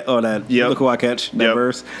Who I Catch. Look Who I Catch. That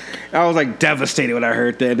verse. I was devastated when I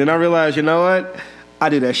heard that. Then I realized, you know what? I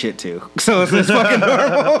do that shit too. So it's fucking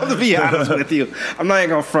normal, to be honest with you. I'm not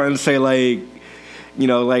even gonna front and say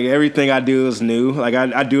everything I do is new.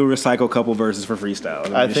 I do recycle a couple verses for freestyle.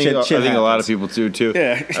 I think a lot of people do too.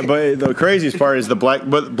 Yeah. But the craziest part is Black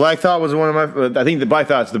Thought was one of my. I think the Black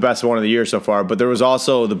Thought's the best one of the year so far. But there was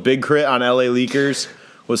also the Big Crit on LA Leakers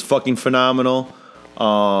was fucking phenomenal.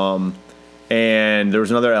 And there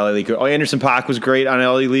was another LA Leaker. Oh, Anderson .Paak was great on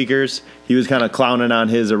LA Leakers. He was kind of clowning on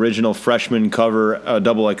his original freshman cover,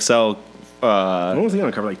 Double XL. When was he on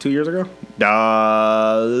the cover? 2 years ago?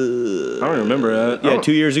 I don't remember that. Yeah,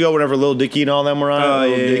 2 years ago, whenever Lil Dicky and all them were on it.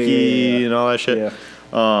 Lil Dicky and all that shit. Yeah.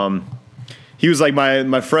 He was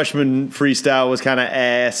my freshman freestyle was kind of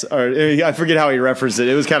ass. Or I forget how he referenced it.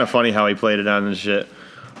 It was kind of funny how he played it on and shit.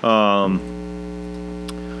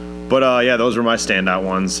 But yeah, those were my standout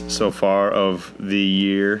ones so far of the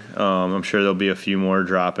year. I'm sure there'll be a few more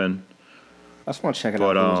dropping. I just want to check it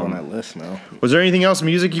out who's on that list now. Was there anything else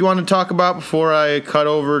music you want to talk about before I cut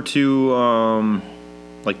over to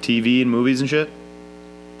like TV and movies and shit?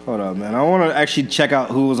 Hold up, man. I want to actually check out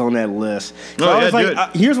who was on that list. Oh, yeah, do it.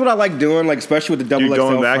 Here's what I like doing, like especially with the double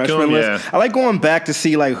XL freshman list. Yeah. I like going back to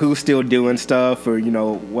see like who's still doing stuff or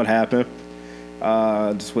what happened.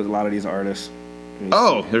 Just with a lot of these artists.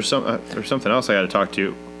 Oh, there's something else I got to talk to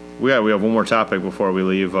you. We have one more topic before we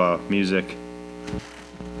leave music.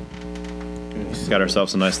 Got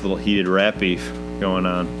ourselves a nice little heated rap beef going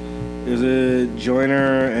on. Is it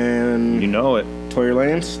Joyner and you know it? Tory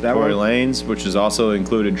Lanez? Tory Lanez, which has also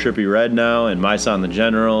included Trippie Redd now, and My Son the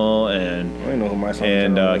General, and I don't know who My Son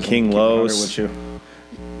the General is. King Los.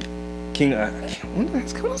 When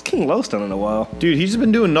has King Los done in a while? Dude, he's just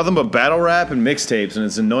been doing nothing but battle rap and mixtapes, and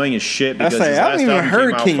it's annoying as shit because his I haven't last even album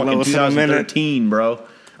heard came King out fucking Los in a minute. 2013, bro.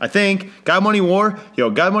 I think God Money War.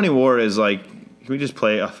 God Money War is like. Can we just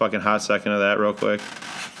play a fucking hot second of that real quick?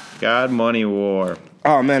 God Money War.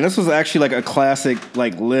 Oh man, this was actually like a classic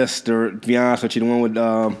like list. Or to be honest with you,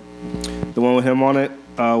 the one with him on it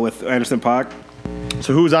with Anderson .Paak.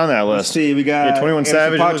 So who's on that list? Let's see, we got 21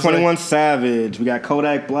 Savage. .Paak, 21 Savage. We got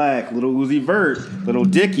Kodak Black, Little Uzi Vert, Little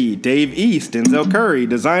Dicky, Dave East, Denzel Curry,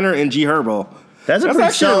 Designer, and G Herbo. That's actually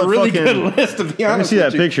solid a really fucking, good list, to be honest. Let me see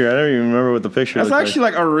that picture. I don't even remember what the picture That's looked actually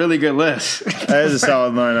like a really good list. That is a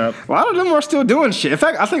solid lineup. A lot of them are still doing shit. In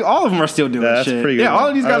fact, I think all of them are still doing That's shit. pretty good. Yeah, all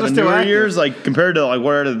of these guys are still active. Years, like compared to like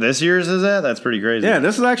where this year's is at, that's pretty crazy. Yeah,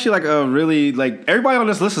 this is actually like a really like everybody on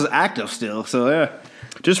this list is active still. So yeah.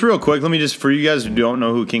 Just real quick, let me just for you guys who don't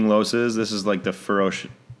know who King Los is, this is like the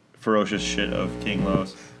ferocious shit of King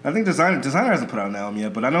Los. I think Designer hasn't put out an album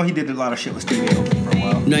yet, but I know he did a lot of shit with Studio for a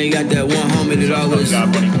while. Now you got that one homie that always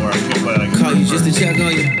call you just to check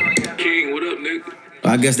on you. King, what up, nigga?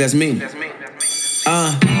 I guess that's me.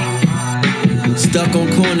 Stuck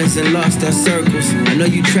on corners and lost our circles. I know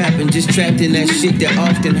you trapping, just trapped in that shit that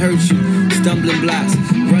often hurts you. Stumbling blocks,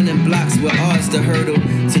 running blocks with odds to hurdle.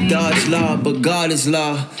 To dodge law, but God is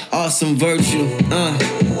law. Awesome virtue,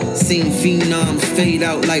 Seen phenoms fade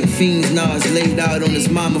out like fiends. Nas laid out on his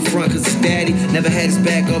mama front, cause his daddy never had his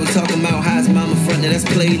back. Always talking about how his mama front, now that's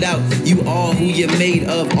played out. You all who you're made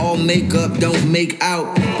of, all makeup don't make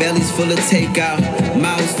out. Bellies full of takeout,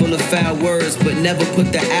 mouths full of foul words, but never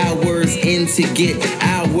put the hours in to get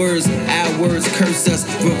ours. Our words curse us,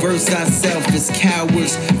 reverse ourselves as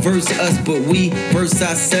cowards. Verse us, but we verse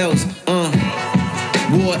ourselves.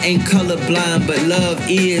 War ain't colorblind, but love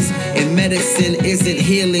is. And medicine isn't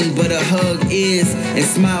healing, but a hug is. And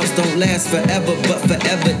smiles don't last forever, but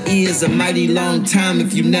forever is a mighty long time.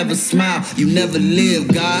 If you never smile, you never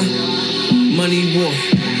live, God. Money war.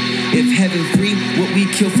 If heaven free, what we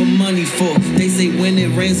kill for money for? They say when it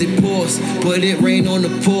rains, it pours, but it rain on the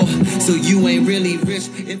poor. So you ain't really rich.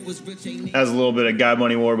 If was rich, ain't. Has a little bit of God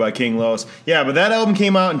Money War by King Los. Yeah, but that album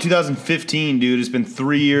came out in 2015, dude. It's been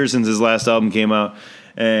 3 years since his last album came out.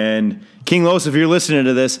 And King Los, if you're listening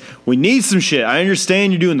to this, we need some shit. I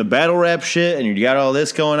understand you're doing the battle rap shit and you got all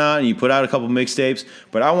this going on and you put out a couple mixtapes,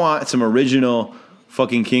 but I want some original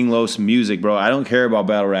fucking King Los music, bro. I don't care about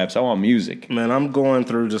battle raps. I want music. Man, I'm going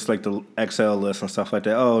through just like the XL list and stuff like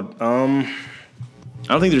that. I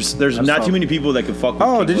don't think there's not too many people that can fuck with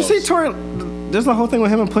King did you Los. see Tory? There's the whole thing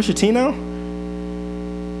with him and Pusha T now?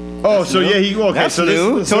 Oh, so yeah, That's so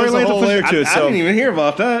new. this Tory there's a Lanez whole and layer Pusha- to it. I So didn't even hear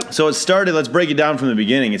about that. So it started, let's break it down from the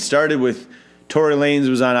beginning. It started with Tory Lanez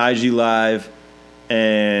was on IG Live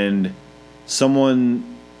and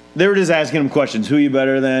they were just asking him questions. Who you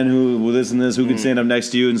better than? Who this and this? Who could stand up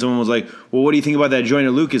next to you? And someone was like, well, what do you think about that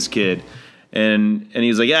Joyner Lucas kid? And he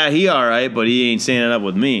was like, yeah, he all right, but he ain't standing up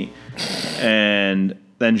with me. And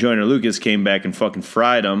then Joyner Lucas came back and fucking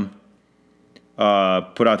fried him.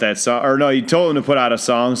 Put out that song, or no, he told him to put out a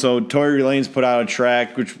song. So Tory Lanez put out a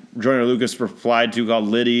track, which Joyner Lucas replied to, called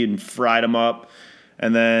Liddy, and fried him up.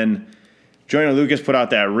 And then Joyner Lucas put out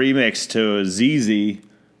that remix to ZZ,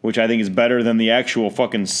 which I think is better than the actual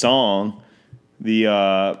fucking song.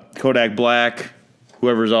 The Kodak Black,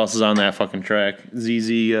 whoever else is on that fucking track,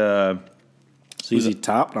 ZZ. ZZ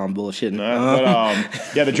Top? No, I'm bullshitting.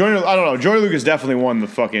 Yeah, the Joyner. I don't know. Joyner Lucas definitely won the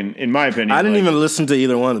fucking. In my opinion, I didn't even listen to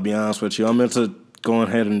either one, to be honest with you. I meant to go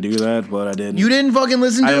ahead and do that, but I didn't. You didn't fucking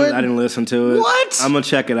listen to it? I didn't listen to it. What? I'm gonna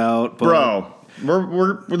check it out, but bro.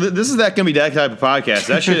 This is gonna be that type of podcast.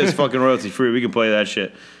 That shit is fucking royalty free. We can play that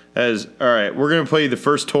shit. All right. We're gonna play the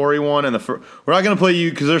first Tory one and we're not gonna play you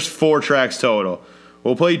because there's 4 tracks total.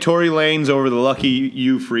 We'll play Tory Lanez over the Lucky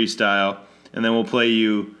You freestyle, and then we'll play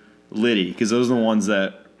you Liddy because those are the ones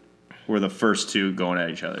that were the first two going at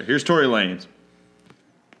each other. Here's Tory Lanez.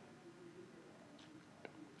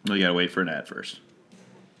 Well, you gotta wait for an ad first,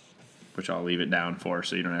 which I'll leave it down for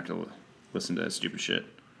so you don't have to listen to that stupid shit.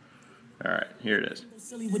 All right, here it is.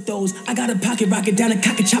 Silly with those. I got a pocket rocket down a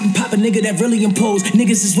cock and chop and pop a nigga that really impose.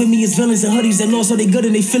 Niggas is with me as villains and hoodies that lost so they good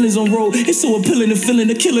and they feelings on roll. It's so appealing to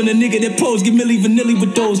feeling of killing a nigga that pose. Get Milli Vanilli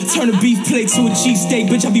with those. Turn a beef plate to a cheesesteak,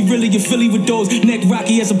 bitch. I be really in Philly with those. Neck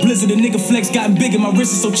rocky as a blizzard. A nigga flex gotten big and my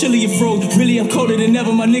wrist is so chilly it froze. Really I'm colder than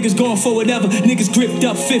ever. My niggas going for whatever. Niggas gripped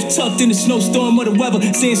up, fifth tucked in the snowstorm of the weather.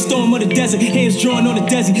 Sandstorm of the desert. Hands drawn on the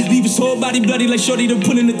desert. Leave his whole body bloody like shorty done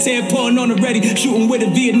pulling the tampon on the ready. Shooting with a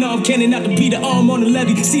Vietnam cannon out the Peter arm on the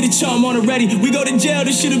levee. See the charm on already. We go to jail,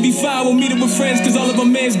 this shit'll be fine. We'll meet up with friends, cause all of our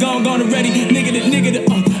mans gone already.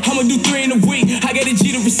 I'ma do 3 in a week. I got a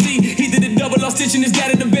G to receipt. He did a double, lost stitching his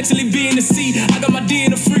got it eventually be in the C. I got my D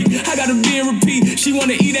in the free. I got a B in repeat. She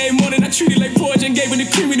wanna eat every morning. I treat it like porridge and gave her the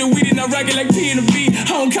creamy, the weed, and I rock it like P and a B.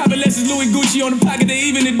 I don't cop it less as Louis Gucci on the pocket. They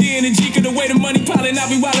even the D and the G. Cause the way the money piling, I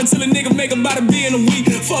be wildin' till a nigga make about a B in a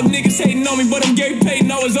week. Fuck niggas hating on me, but I'm Gary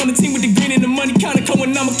Payton. Always on the team with the green and the money counter. Come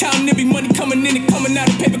when I'm counting, it be money coming in and coming out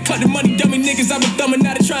of paper cutting money. Dummy niggas, I been thumbing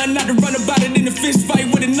out it, trying not to run about it in a fist fight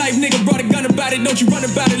with a knife. Nigga brought a gun about it, don't you run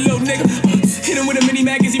about it, little nigga. Hit him with a mini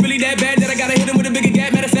mag, is he really that bad that I gotta hit him with a bigger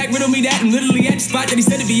gap? Matter of fact, riddle me that. I'm literally at the spot that he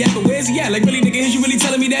said to be at, but where's he at? Like really, nigga, is you really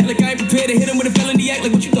telling me that? Like I ain't prepared to hit him with a felony act.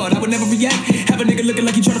 Like what you thought? I would never react. Have a nigga looking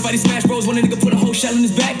like he trying to fight his Smash Bros. When a nigga put a whole shell in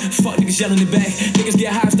his back. Fuck niggas yelling it back. Niggas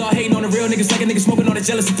get high, start hating on the real niggas like a nigga smoking on a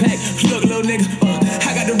jealousy pack. Look, little nigga,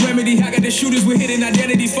 I got the remedy. I got the shooters with hidden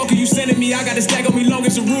identities. Fuck you sending me. I got the stack on me long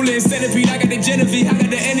as a ruler and centipede. I got the Genevieve. I got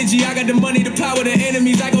the energy. I got the money, the power, the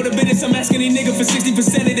enemies. I go to business. I'm asking these niggas for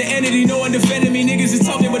 60% of the entity. No one defending me. Niggas is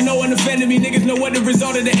talking, but no one offending me. Niggas know what the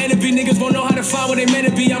result of the enemy. Niggas won't know how to find what they meant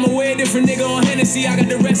to be. I'm a way different nigga on Hennessy. I got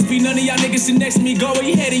the recipe. None of y'all niggas sit next to me. Go where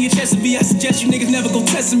your head and your chest will be. I suggest you niggas never go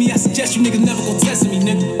testing me. I suggest you niggas never go testing me,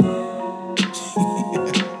 nigga.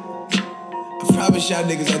 I promise y'all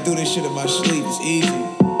niggas I do this shit in my sleep. It's easy.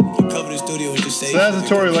 I cover the studio and just say. So that's the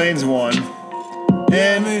Tory Lanez one.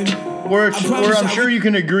 And where I'm sure you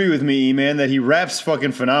can agree with me, E-Man, that he raps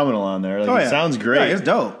fucking phenomenal on there. Like, it sounds great. Yeah, it's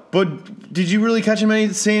dope. But did you really catch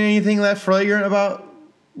him saying anything that flagrant about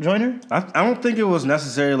Joyner? I don't think it was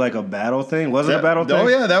necessarily like a battle thing. Was it a battle thing? Oh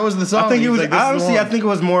yeah, that was the song. I think it was. Like, honestly, I think it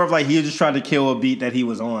was more of like he just tried to kill a beat that he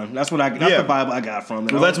was on. That's what that's the vibe I got from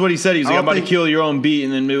it. Well, that's what he said. He's like, I'm about to kill your own beat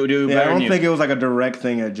and then do better I don't than you. think it was like a direct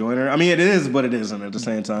thing at Joyner. I mean, it is, but it isn't at the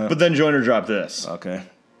same time. But then Joyner dropped this. Okay.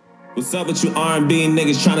 What's up with you R&B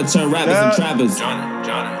niggas trying to turn rappers and trappers?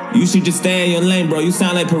 You should just stay in your lane, bro. You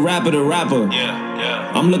sound like Parappa the rapper.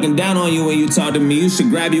 Yeah. I'm looking down on you when you talk to me. You should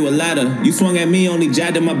grab you a ladder. You swung at me, only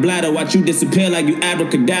jabbed in my bladder. Watch you disappear like you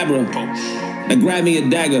abracadabra. Now grab me a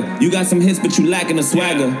dagger. You got some hits, but you lacking a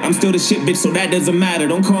swagger. I'm still the shit, bitch, so that doesn't matter.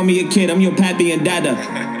 Don't call me a kid, I'm your pappy and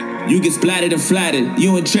dada. You get splattered and flattered.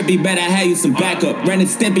 You and Trippy better have you some backup. Ren and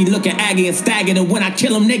Stimpy looking aggy and staggered. And when I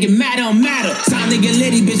kill them, they get mad, it don't matter. Time to get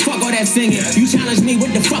litty, bitch, fuck all that singing. You challenge me,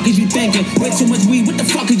 what the fuck is you thinking? Way too much weed, what the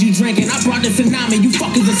fuck is you drinking? I brought the tsunami, you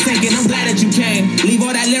fuckers are sinking. I'm glad that you came. Leave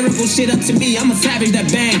all that lyrical shit up to me, I'm a savage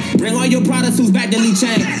that bang. Bring all your product suits back to Lee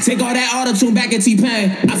Chain. Take all that auto-tune back at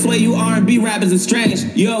T-Pain. I swear you R&B rappers are strange.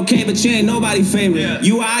 You okay, but you ain't nobody favorite.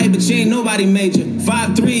 You alright, but you ain't nobody major.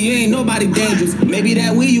 5'3", you ain't nobody dangerous. Maybe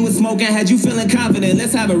that weed you was smoking had you feeling confident.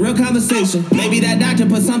 Let's have a real conversation. Maybe that doctor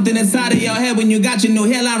put something inside of your head when you got your new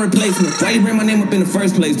hairline replacement. Why you bring my name up in the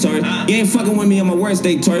first place, Tory? You ain't fucking with me on my worst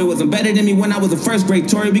day, Tory. Wasn't better than me when I was in first grade,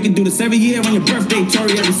 Tory. We can do this every year on your birthday,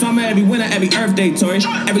 Tory. Every summer, every winter, every Earth Day, Tory.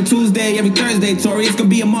 Every Tuesday, every Thursday, Tory. It's gonna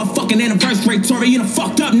be a motherfucking anniversary, Tory. You done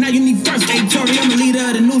fucked up, now you need first aid, Tory. I'm the leader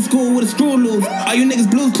of the new school with a screw loose. All you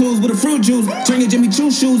niggas blues clues with a fruit juice. Turn your Jimmy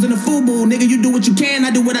Choo shoes in a FUBU. Nigga, you do what you can,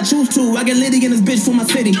 I do what I choose to. I get litty in this bitch for my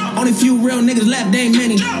city. Only few real niggas left, they ain't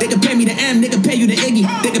many. They can pay me the M, they can pay you the Iggy.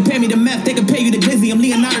 They can pay me the meth, they can pay you the glizzy. I'm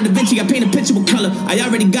Leonardo da Vinci, I paint a picture with color. I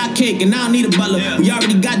already got cake and I don't need a butler. We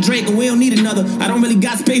already got Drake and we don't need another. I don't really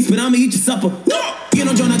got space, but I'ma eat your supper. You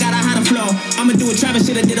know Jonah got a higher flow. I'ma do a Travis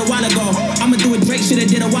shit I did a while ago. I'ma do a Drake shit I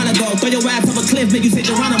did a while ago. Throw your ass off a cliff, make you say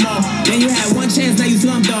Geronimo. Then you had one chance, now you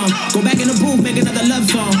slumped on. Go back in the booth, make another love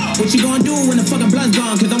song. What you gonna do when the fucking blood's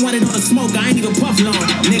gone? Cause I'm wanted on the smoke, I ain't even puff long.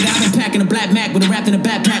 Nigga, I've been packing a black Mac with a wrapped in a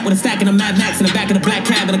backpack with a stack in a Mad Max in the back of the black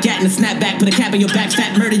cab and a cat in a snapback. Put a cap in your back,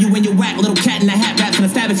 stat murder you when you whack. Little cat in a hat raps and a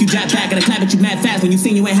stab if you jab back and a clap at you mad fast when you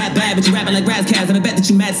seen you ain't half bad, but you rapping like Razzcast and I bet that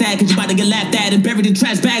you mad sad cause you about to get laughed at and buried in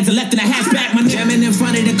trash bags and left in a hatchback. My jamming in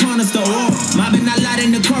front of the corner store, mobbing a lot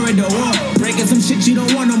in the corridor, breaking some shit you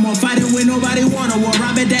don't want no more, fighting with nobody wanna war.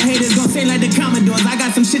 I bet that haters gon' say like the Commodores. I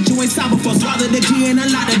got some shit you ain't saw before, swallow the key and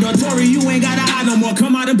unlock the door. Tory, you ain't gotta hide no more. war.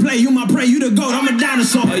 Come out and play, you my prey, you the goat, I'm a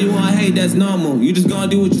dinosaur. Oh, you want hate, that's normal. You just gonna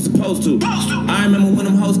do what you're supposed to. I remember when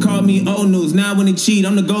them hoes called me old news. Now when they cheat,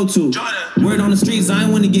 I'm the go-to. Word on the streets, I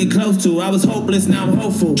ain't want to get close to. I was hopeless, now I'm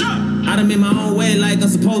hopeful. I done made my own way like I'm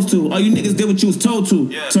supposed to. All you niggas did what you was told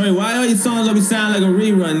to. Sorry, why all your songs always sound like a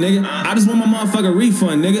rerun, nigga? I just want my motherfucking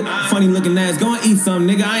refund, nigga. Funny looking ass, go and eat some,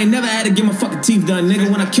 nigga. I ain't never had to get my fucking teeth done, nigga.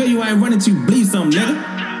 When I kill you, I ain't running to you, bleed some,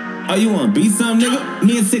 nigga. Oh, you wanna beat some, nigga?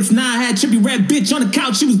 Me and 6ix9ine had trippy red bitch on the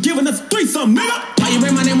couch. She was giving us threesome, nigga. Why you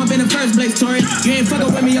bring my name up in the first place, Tory? You ain't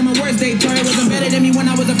fucking with me on my worst day, Tory. Wasn't better than me when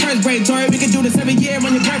I was a first grade, Tory. We can do this every year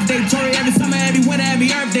on your birthday, Tory. Every summer, every winter,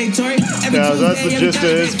 every Earth Day, Tory. That's the gist of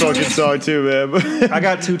his fucking song too, man. I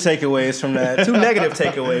got 2 takeaways from that. 2 negative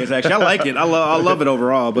takeaways, actually. I like it. I love it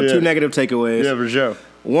overall, but 2 negative takeaways. Yeah, for sure.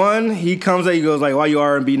 One, he comes out, he goes like, why you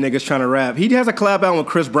R&B niggas trying to rap? He has a collab album with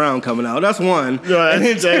Chris Brown coming out. That's one. No, that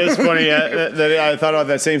is funny. That I thought about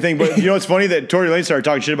that same thing. But you know what's funny? That Tory Lanez started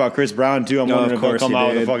talking shit about Chris Brown, too. I'm wondering if he'll come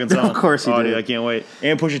out with a fucking song. Of course he did. Dude, I can't wait.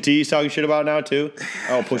 And Pusha T's talking shit about it now, too.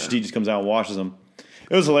 Oh, Pusha T just comes out and washes them.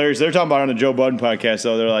 It was hilarious. They're talking about it on the Joe Budden podcast,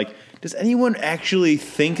 though. They're like, does anyone actually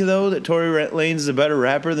think, though, that Tory Lanez is a better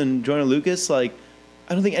rapper than Joyner Lucas? Like,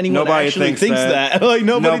 I don't think anyone actually thinks that. Like,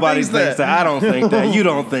 nobody thinks that. I don't think that. You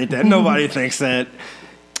don't think that. Nobody thinks that.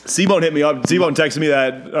 C-Bone hit me up. C-Bone texted me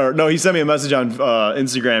that, or no, he sent me a message on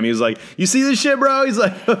Instagram. He was like, "You see this shit, bro?" He's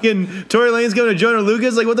like, "Fucking Tory Lanez going to Joyner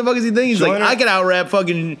Lucas. Like, what the fuck is he thinking?" He's like, "I can out rap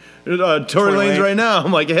fucking Tory Lanez right now."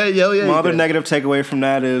 I'm like, "Hey, hell yeah!" My other negative takeaway from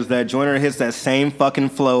that is that Joyner hits that same fucking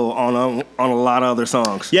flow on a lot of other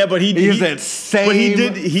songs. Yeah, but he used that same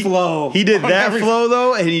flow. He did that flow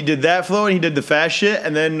though, and he did that flow, and he did the fast shit,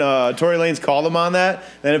 and then Tory Lanez called him on that.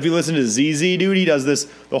 And if you listen to ZZ, dude, he does this.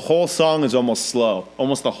 The whole song is almost slow.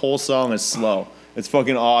 Almost the whole song is slow. It's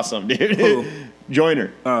fucking awesome, dude. Who?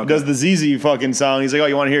 Joyner does the ZZ fucking song. He's like, "Oh,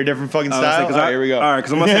 you want to hear a different fucking style?" All right, here we go. All right,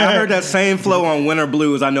 because I'm gonna say I heard that same flow on Winter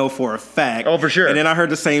Blues. I know for a fact. Oh, for sure. And then I heard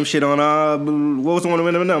the same shit on what was the one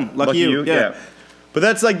with them? Lucky You. Yeah. But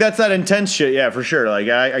that's that intense shit, yeah, for sure. Like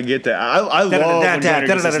I get that. I love when Joyner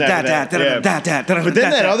gets to snap that. But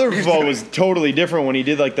then that other flow was totally different when he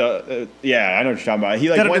did like the yeah, I know what you're talking about. He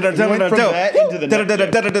like went from that into the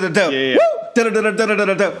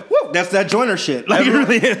That's that Joyner shit. Like it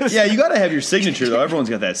really is. Yeah, you gotta have your signature though. Everyone's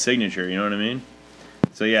got that signature. You know what I mean?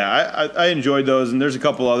 So yeah, I enjoyed those, and there's a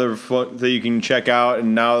couple other that you can check out.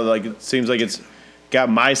 And now like it seems like it's got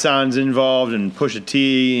My Sons involved and Pusha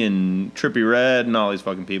T and Trippie Redd and all these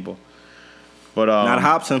fucking people. But not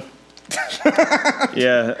Hobson.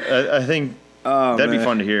 Yeah, I think that'd be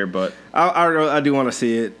fun to hear. But I do want to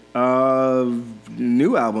see it.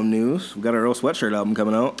 New album news. We got our Earl Sweatshirt album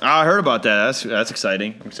coming out. I heard about that. That's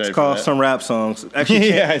exciting. I'm excited. It's called for that. Some Rap Songs. Actually,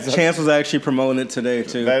 Yeah, Chance was actually promoting it today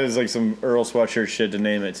too. That is like some Earl Sweatshirt shit to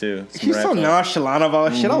name it too. Some He's rap so songs. nonchalant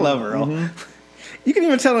about shit. I love Earl. You can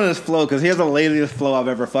even tell in his flow because he has the laziest flow I've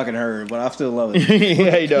ever fucking heard, but I still love it.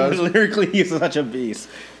 Yeah, he does. Lyrically, he's such a beast.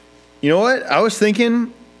 You know what? I was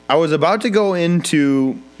thinking I was about to go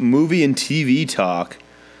into movie and TV talk,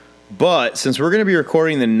 but since we're going to be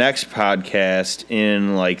recording the next podcast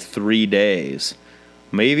in like 3 days,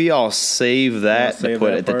 maybe I'll save that to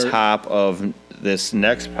put at the top of this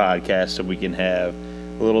next podcast so we can have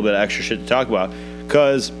a little bit of extra shit to talk about.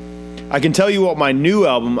 Because I can tell you what my new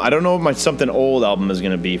album, I don't know what my Something Old album is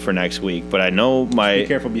going to be for next week, but I know my... Be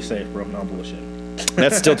careful, be safe, bro. No bullshit.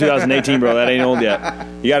 That's still 2018, bro. That ain't old yet.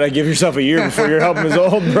 You got to give yourself a year before your album is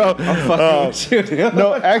old, bro. No,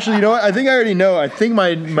 actually, you know what? I think I already know. I think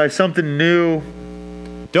my Something New...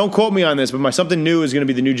 Don't quote me on this, but my Something New is going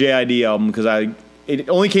to be the new JID album because it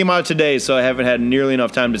only came out today, so I haven't had nearly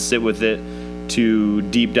enough time to sit with it to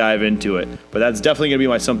deep dive into it. But that's definitely going to be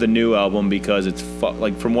my Something New album because it's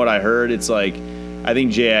like from what I heard, it's like I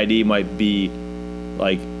think JID might be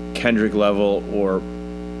like Kendrick level or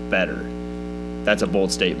better. That's a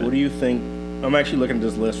bold statement. What do you think? I'm actually looking at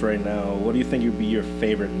this list right now. What do you think would be your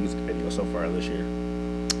favorite music video so far this year?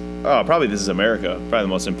 Oh, probably This Is America. Probably the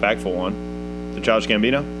most impactful one. The Childish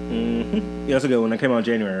Gambino? Mm-hmm. Yeah, that's a good one. That came out in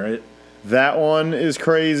January, right? That one is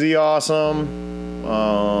crazy awesome.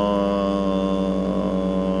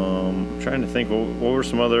 Trying to think, what were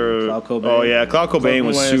some other... Cloud Cobain. Oh, yeah, Cloud Cobain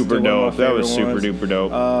was super dope. That was super duper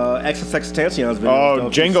dope. XXXTentacion's video. Oh,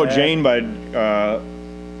 Django Jane by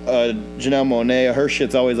Janelle Monáe. Her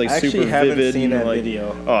shit's always like super vivid. I actually haven't seen that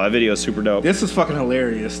video. Oh, that video is super dope. This is fucking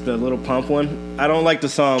hilarious. The Little Pump one. I don't like the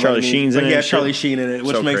song. Charlie Sheen's in it. Yeah, Charlie Sheen in it,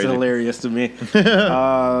 which So makes crazy. it hilarious to me.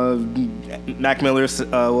 Mac Miller's,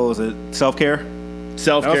 what was it? Self-Care?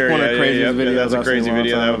 Self-Care, That was one of the craziest videos That's a I've crazy seen in a long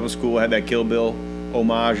video. time. That was cool. It had that Kill Bill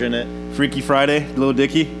homage in it. Freaky Friday, Lil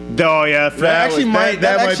Dicky. Oh yeah, That actually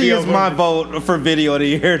is my vote for video of the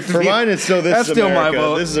year. For mine, it's still This That's Is still America. my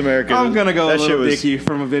vote. This Is America. I'm gonna go That with shit Lil was- Dicky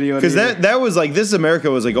from a video of the year. Because that was like This Is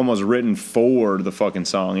America was like almost written for the fucking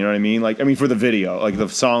song. You know what I mean? Like for the video. Like the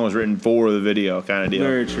song was written for the video kind of deal.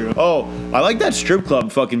 Very true. Oh, I like that strip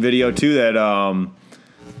club fucking video too. That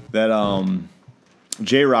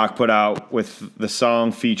J-Rock put out with the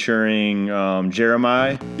song featuring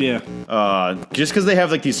Jeremiah. Yeah. Just because they have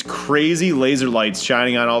like these crazy laser lights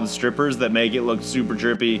shining on all the strippers that make it look super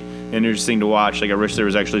trippy and interesting to watch. Like I wish there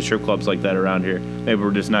was actually strip clubs like that around here. Maybe we're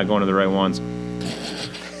just not going to the right ones. I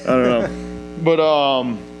don't know. But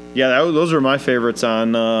yeah, those were my favorites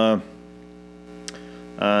on the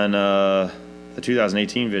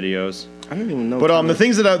 2018 videos. I didn't even know. But the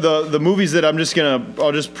things that the movies that I'll just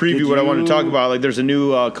preview what I want to talk about. Like there's a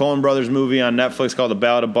new Coen Brothers movie on Netflix called The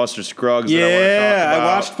Ballad of Buster Scruggs. Yeah, that I want to talk I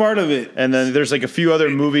about. watched part of it. And then there's like a few other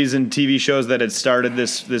movies and TV shows that had started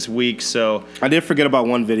this week. So I did forget about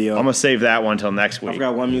one video. I'm gonna save that one till next I week.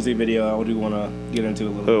 forgot one music video I do want to get into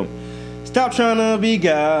a little Who? bit. Stop trying to be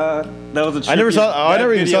God. That was a I never trippy- saw. Oh, I that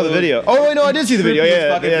never even saw the was video. Oh wait, no, I did see the video. trippiest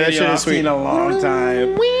Yeah, fucking that video shit I've is sweet. seen in a long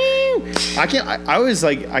time. I can't. I always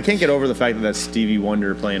like. I can't get over the fact that that's Stevie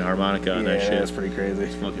Wonder playing harmonica on that Yeah, shit. that's pretty crazy.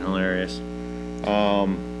 Fucking hilarious.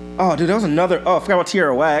 Oh, dude, that was another. Oh, I forgot about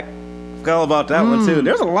Tierra Whack. Forgot all about that one too.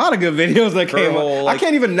 There's a lot of good videos that came up. whole, like- I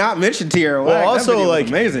can't even not mention Tierra Whack. Well, That also video was like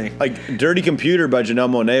amazing. like Dirty Computer by Janelle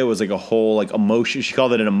Monáe was like a whole like emotion. She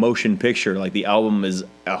called it an emotion picture. Like the album is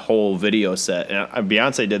a whole video set. And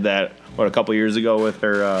Beyonce did that a couple years ago with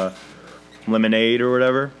her Lemonade or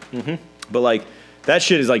whatever. Mm-hmm. But like that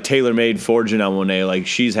shit is like tailor made for Janelle Monáe. Like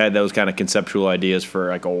she's had those kind of conceptual ideas for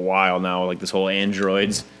like a while now. Like this whole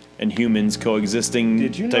androids and humans coexisting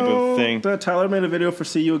Did you type know of thing. that Tyler made a video for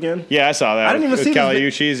 "See You Again"? Yeah, I saw that. I didn't even with see Kali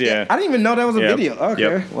this Uchis, yeah. I didn't even know that was a Yep. video. Okay,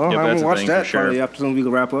 Yep. well, Yep, I'm that's gonna a watch thing that for sure. probably after we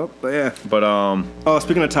wrap up. But yeah. But Oh,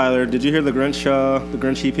 speaking of Tyler, did you hear the Grinch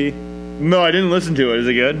EP? no, I didn't listen to it. Is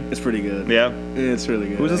it good? It's pretty good. Yeah. It's really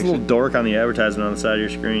good. Who's this actually. little dork on the advertisement on the side of your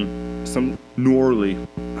screen? Some Norley.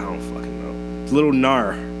 I don't fucking know. It's Little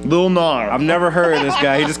Nar. Lil Nar. I've never heard of this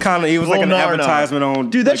guy. He just kind of he was like Lil an Nar advertisement on.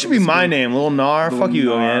 Dude, that like, should be my name, Lil Nar. Lil Fuck you,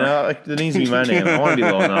 Nar. man. That needs to be my name. I want to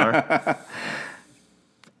be Lil Nar.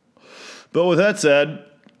 But with that said,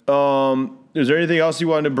 is there anything else you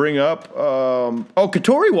wanted to bring up?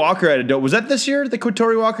 Katori Walker had a dope. Was that this year that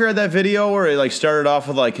Katori Walker had that video where it like started off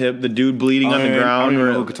with like the dude bleeding on the ground? I don't even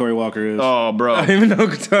or- know who Katori Walker is. Oh, bro. I don't even know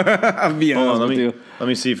Katori. I'll be Hold honest on, with you. let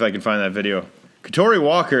me see if I can find that video. Katori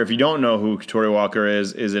Walker, if you don't know who Katori Walker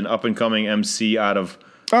is an up and coming MC out of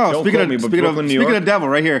Oh, don't speaking quote me, of but speaking Brooklyn, of New speaking York. of devil,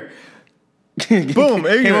 right here. Boom,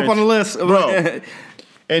 Came up on the list, Bro.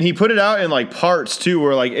 And he put it out in like parts too,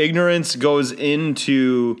 where like ignorance goes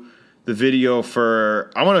into the video for.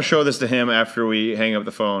 I want to show this to him after we hang up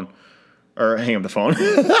the phone. Or hang up the phone.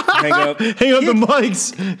 Hang up. Hang up the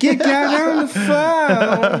mics. Get down on the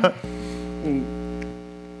phone.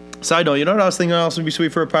 Side note, you know what I was thinking else would be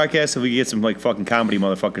sweet for a podcast? If we could get some like fucking comedy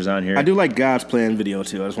motherfuckers on here. I do like God's Plan video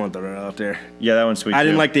too. I just want to throw that out there. Yeah, that one's sweet. I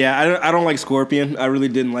didn't too. like the. I don't like Scorpion. I really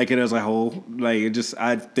didn't like it as a whole. Like it just.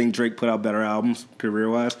 I think Drake put out better albums career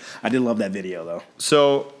wise. I did love that video though.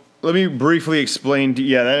 So let me briefly explain.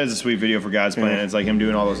 Yeah, that is a sweet video for God's Plan. It's like him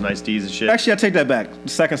doing all those nice deeds and shit. Actually, I take that back. The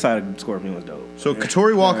second side of Scorpion was dope. So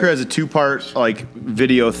Katori Walker has a 2-part like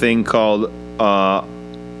video thing called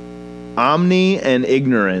Omni and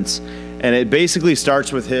Ignorance, and it basically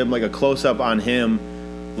starts with him like a close up on him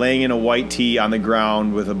laying in a white tee on the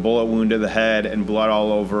ground with a bullet wound to the head and blood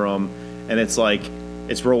all over him, and it's like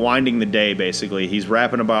it's rewinding the day basically. He's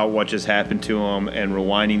rapping about what just happened to him and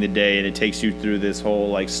rewinding the day, and it takes you through this whole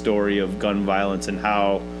like story of gun violence and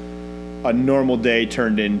how a normal day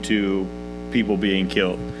turned into people being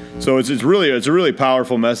killed. So it's a really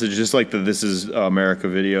powerful message, just like the This Is America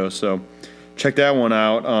video. So check that one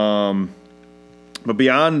out. But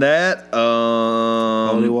beyond that,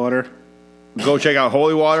 Holy Water. go check out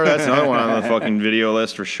Holy Water. That's another one on the fucking video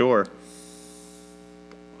list for sure.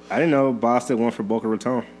 I didn't know Boss did one for Boca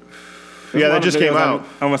Raton. Yeah, that just came out.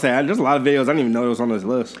 I'm gonna say there's a lot of videos I didn't even know it was on this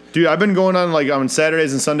list. Dude, I've been going on like on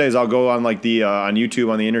Saturdays and Sundays. I'll go on like the on YouTube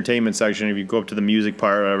on the entertainment section. If you go up to the music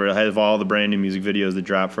part or whatever, it has all the brand new music videos that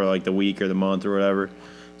drop for like the week or the month or whatever.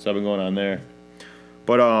 So I've been going on there.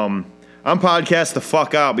 But I'm podcast the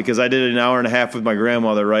fuck out because I did an hour and a half with my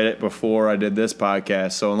grandmother right before I did this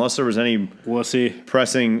podcast. So unless there was any We'll see.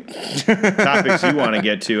 pressing topics you want to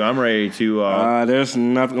get to, I'm ready to. There's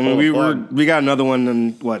nothing. I mean, we got another one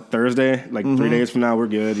on Thursday? Like 3 days from now, we're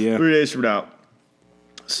good. Yeah. 3 days from now.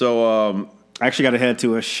 So I actually got to head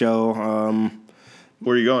to a show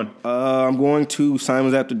Where are you going? I'm going to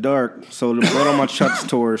Simon's After Dark. So to put on my Chuck's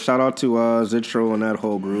tour. Shout out to Zitro and that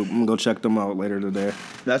whole group. I'm gonna go check them out later today.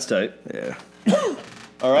 That's tight. Yeah.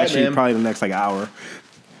 All right, Actually, man. probably the next hour.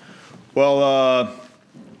 Well,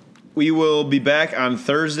 we will be back on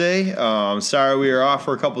Thursday. Sorry we were off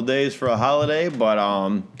for a couple days for a holiday, but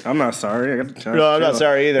I'm not sorry. I got the chance. no, I'm not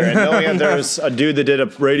sorry either. And knowing that there's a dude that did a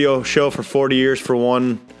radio show for 40 years for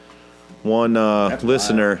one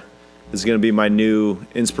listener is going to be my new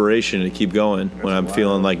inspiration to keep going when I'm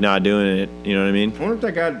feeling like not doing it. You know what I mean? I wonder if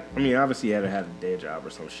that guy. I mean, obviously he had to have a day job or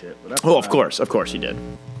some shit. But that's Oh, of course he did.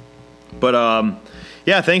 But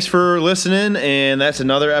yeah, thanks for listening, and that's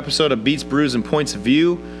another episode of Beats, Brews, and Points of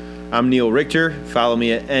View. I'm Neil Richter. Follow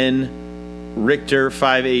me at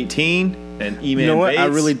nrichter518 and E-Man You know what?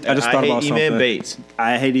 Bates. I just thought about E-Man something. Bates.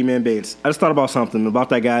 I hate E-Man Bates. I just thought about something about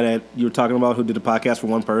that guy that you were talking about who did the podcast for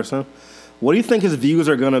one person. What do you think his views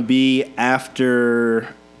are going to be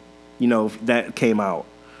after, that came out?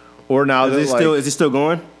 Or now Is he still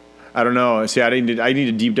going? I don't know. See, I need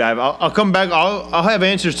a deep dive. I'll come back. I'll have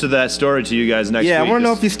answers to that story to you guys next week. Yeah, I want to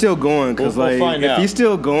know if he's still going because We'll find if out. he's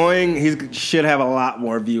still going, he should have a lot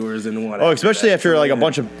more viewers than one. Oh, especially that. after So, like yeah. a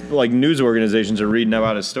bunch of like news organizations are reading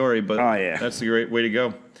about his story. But Oh, yeah. that's a great way to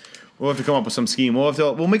go. We'll have to come up with some scheme.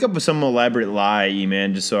 We'll make up with some elaborate lie,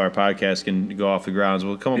 E-Man, just so our podcast can go off the grounds.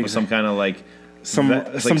 We'll come up with some kind of like some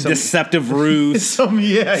some deceptive ruse. some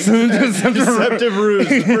deceptive ruse.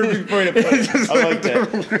 The perfect way to put it. I like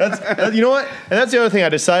that. You know what? And that's the other thing. I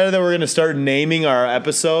decided that we're going to start naming our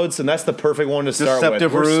episodes, and that's the perfect one to start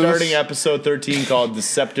Deceptive with. Ruse. We're starting episode 13 called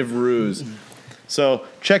Deceptive Ruse. So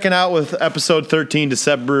checking out with episode 13,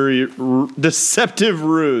 Deceptive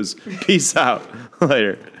Ruse. Peace out.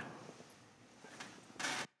 Later.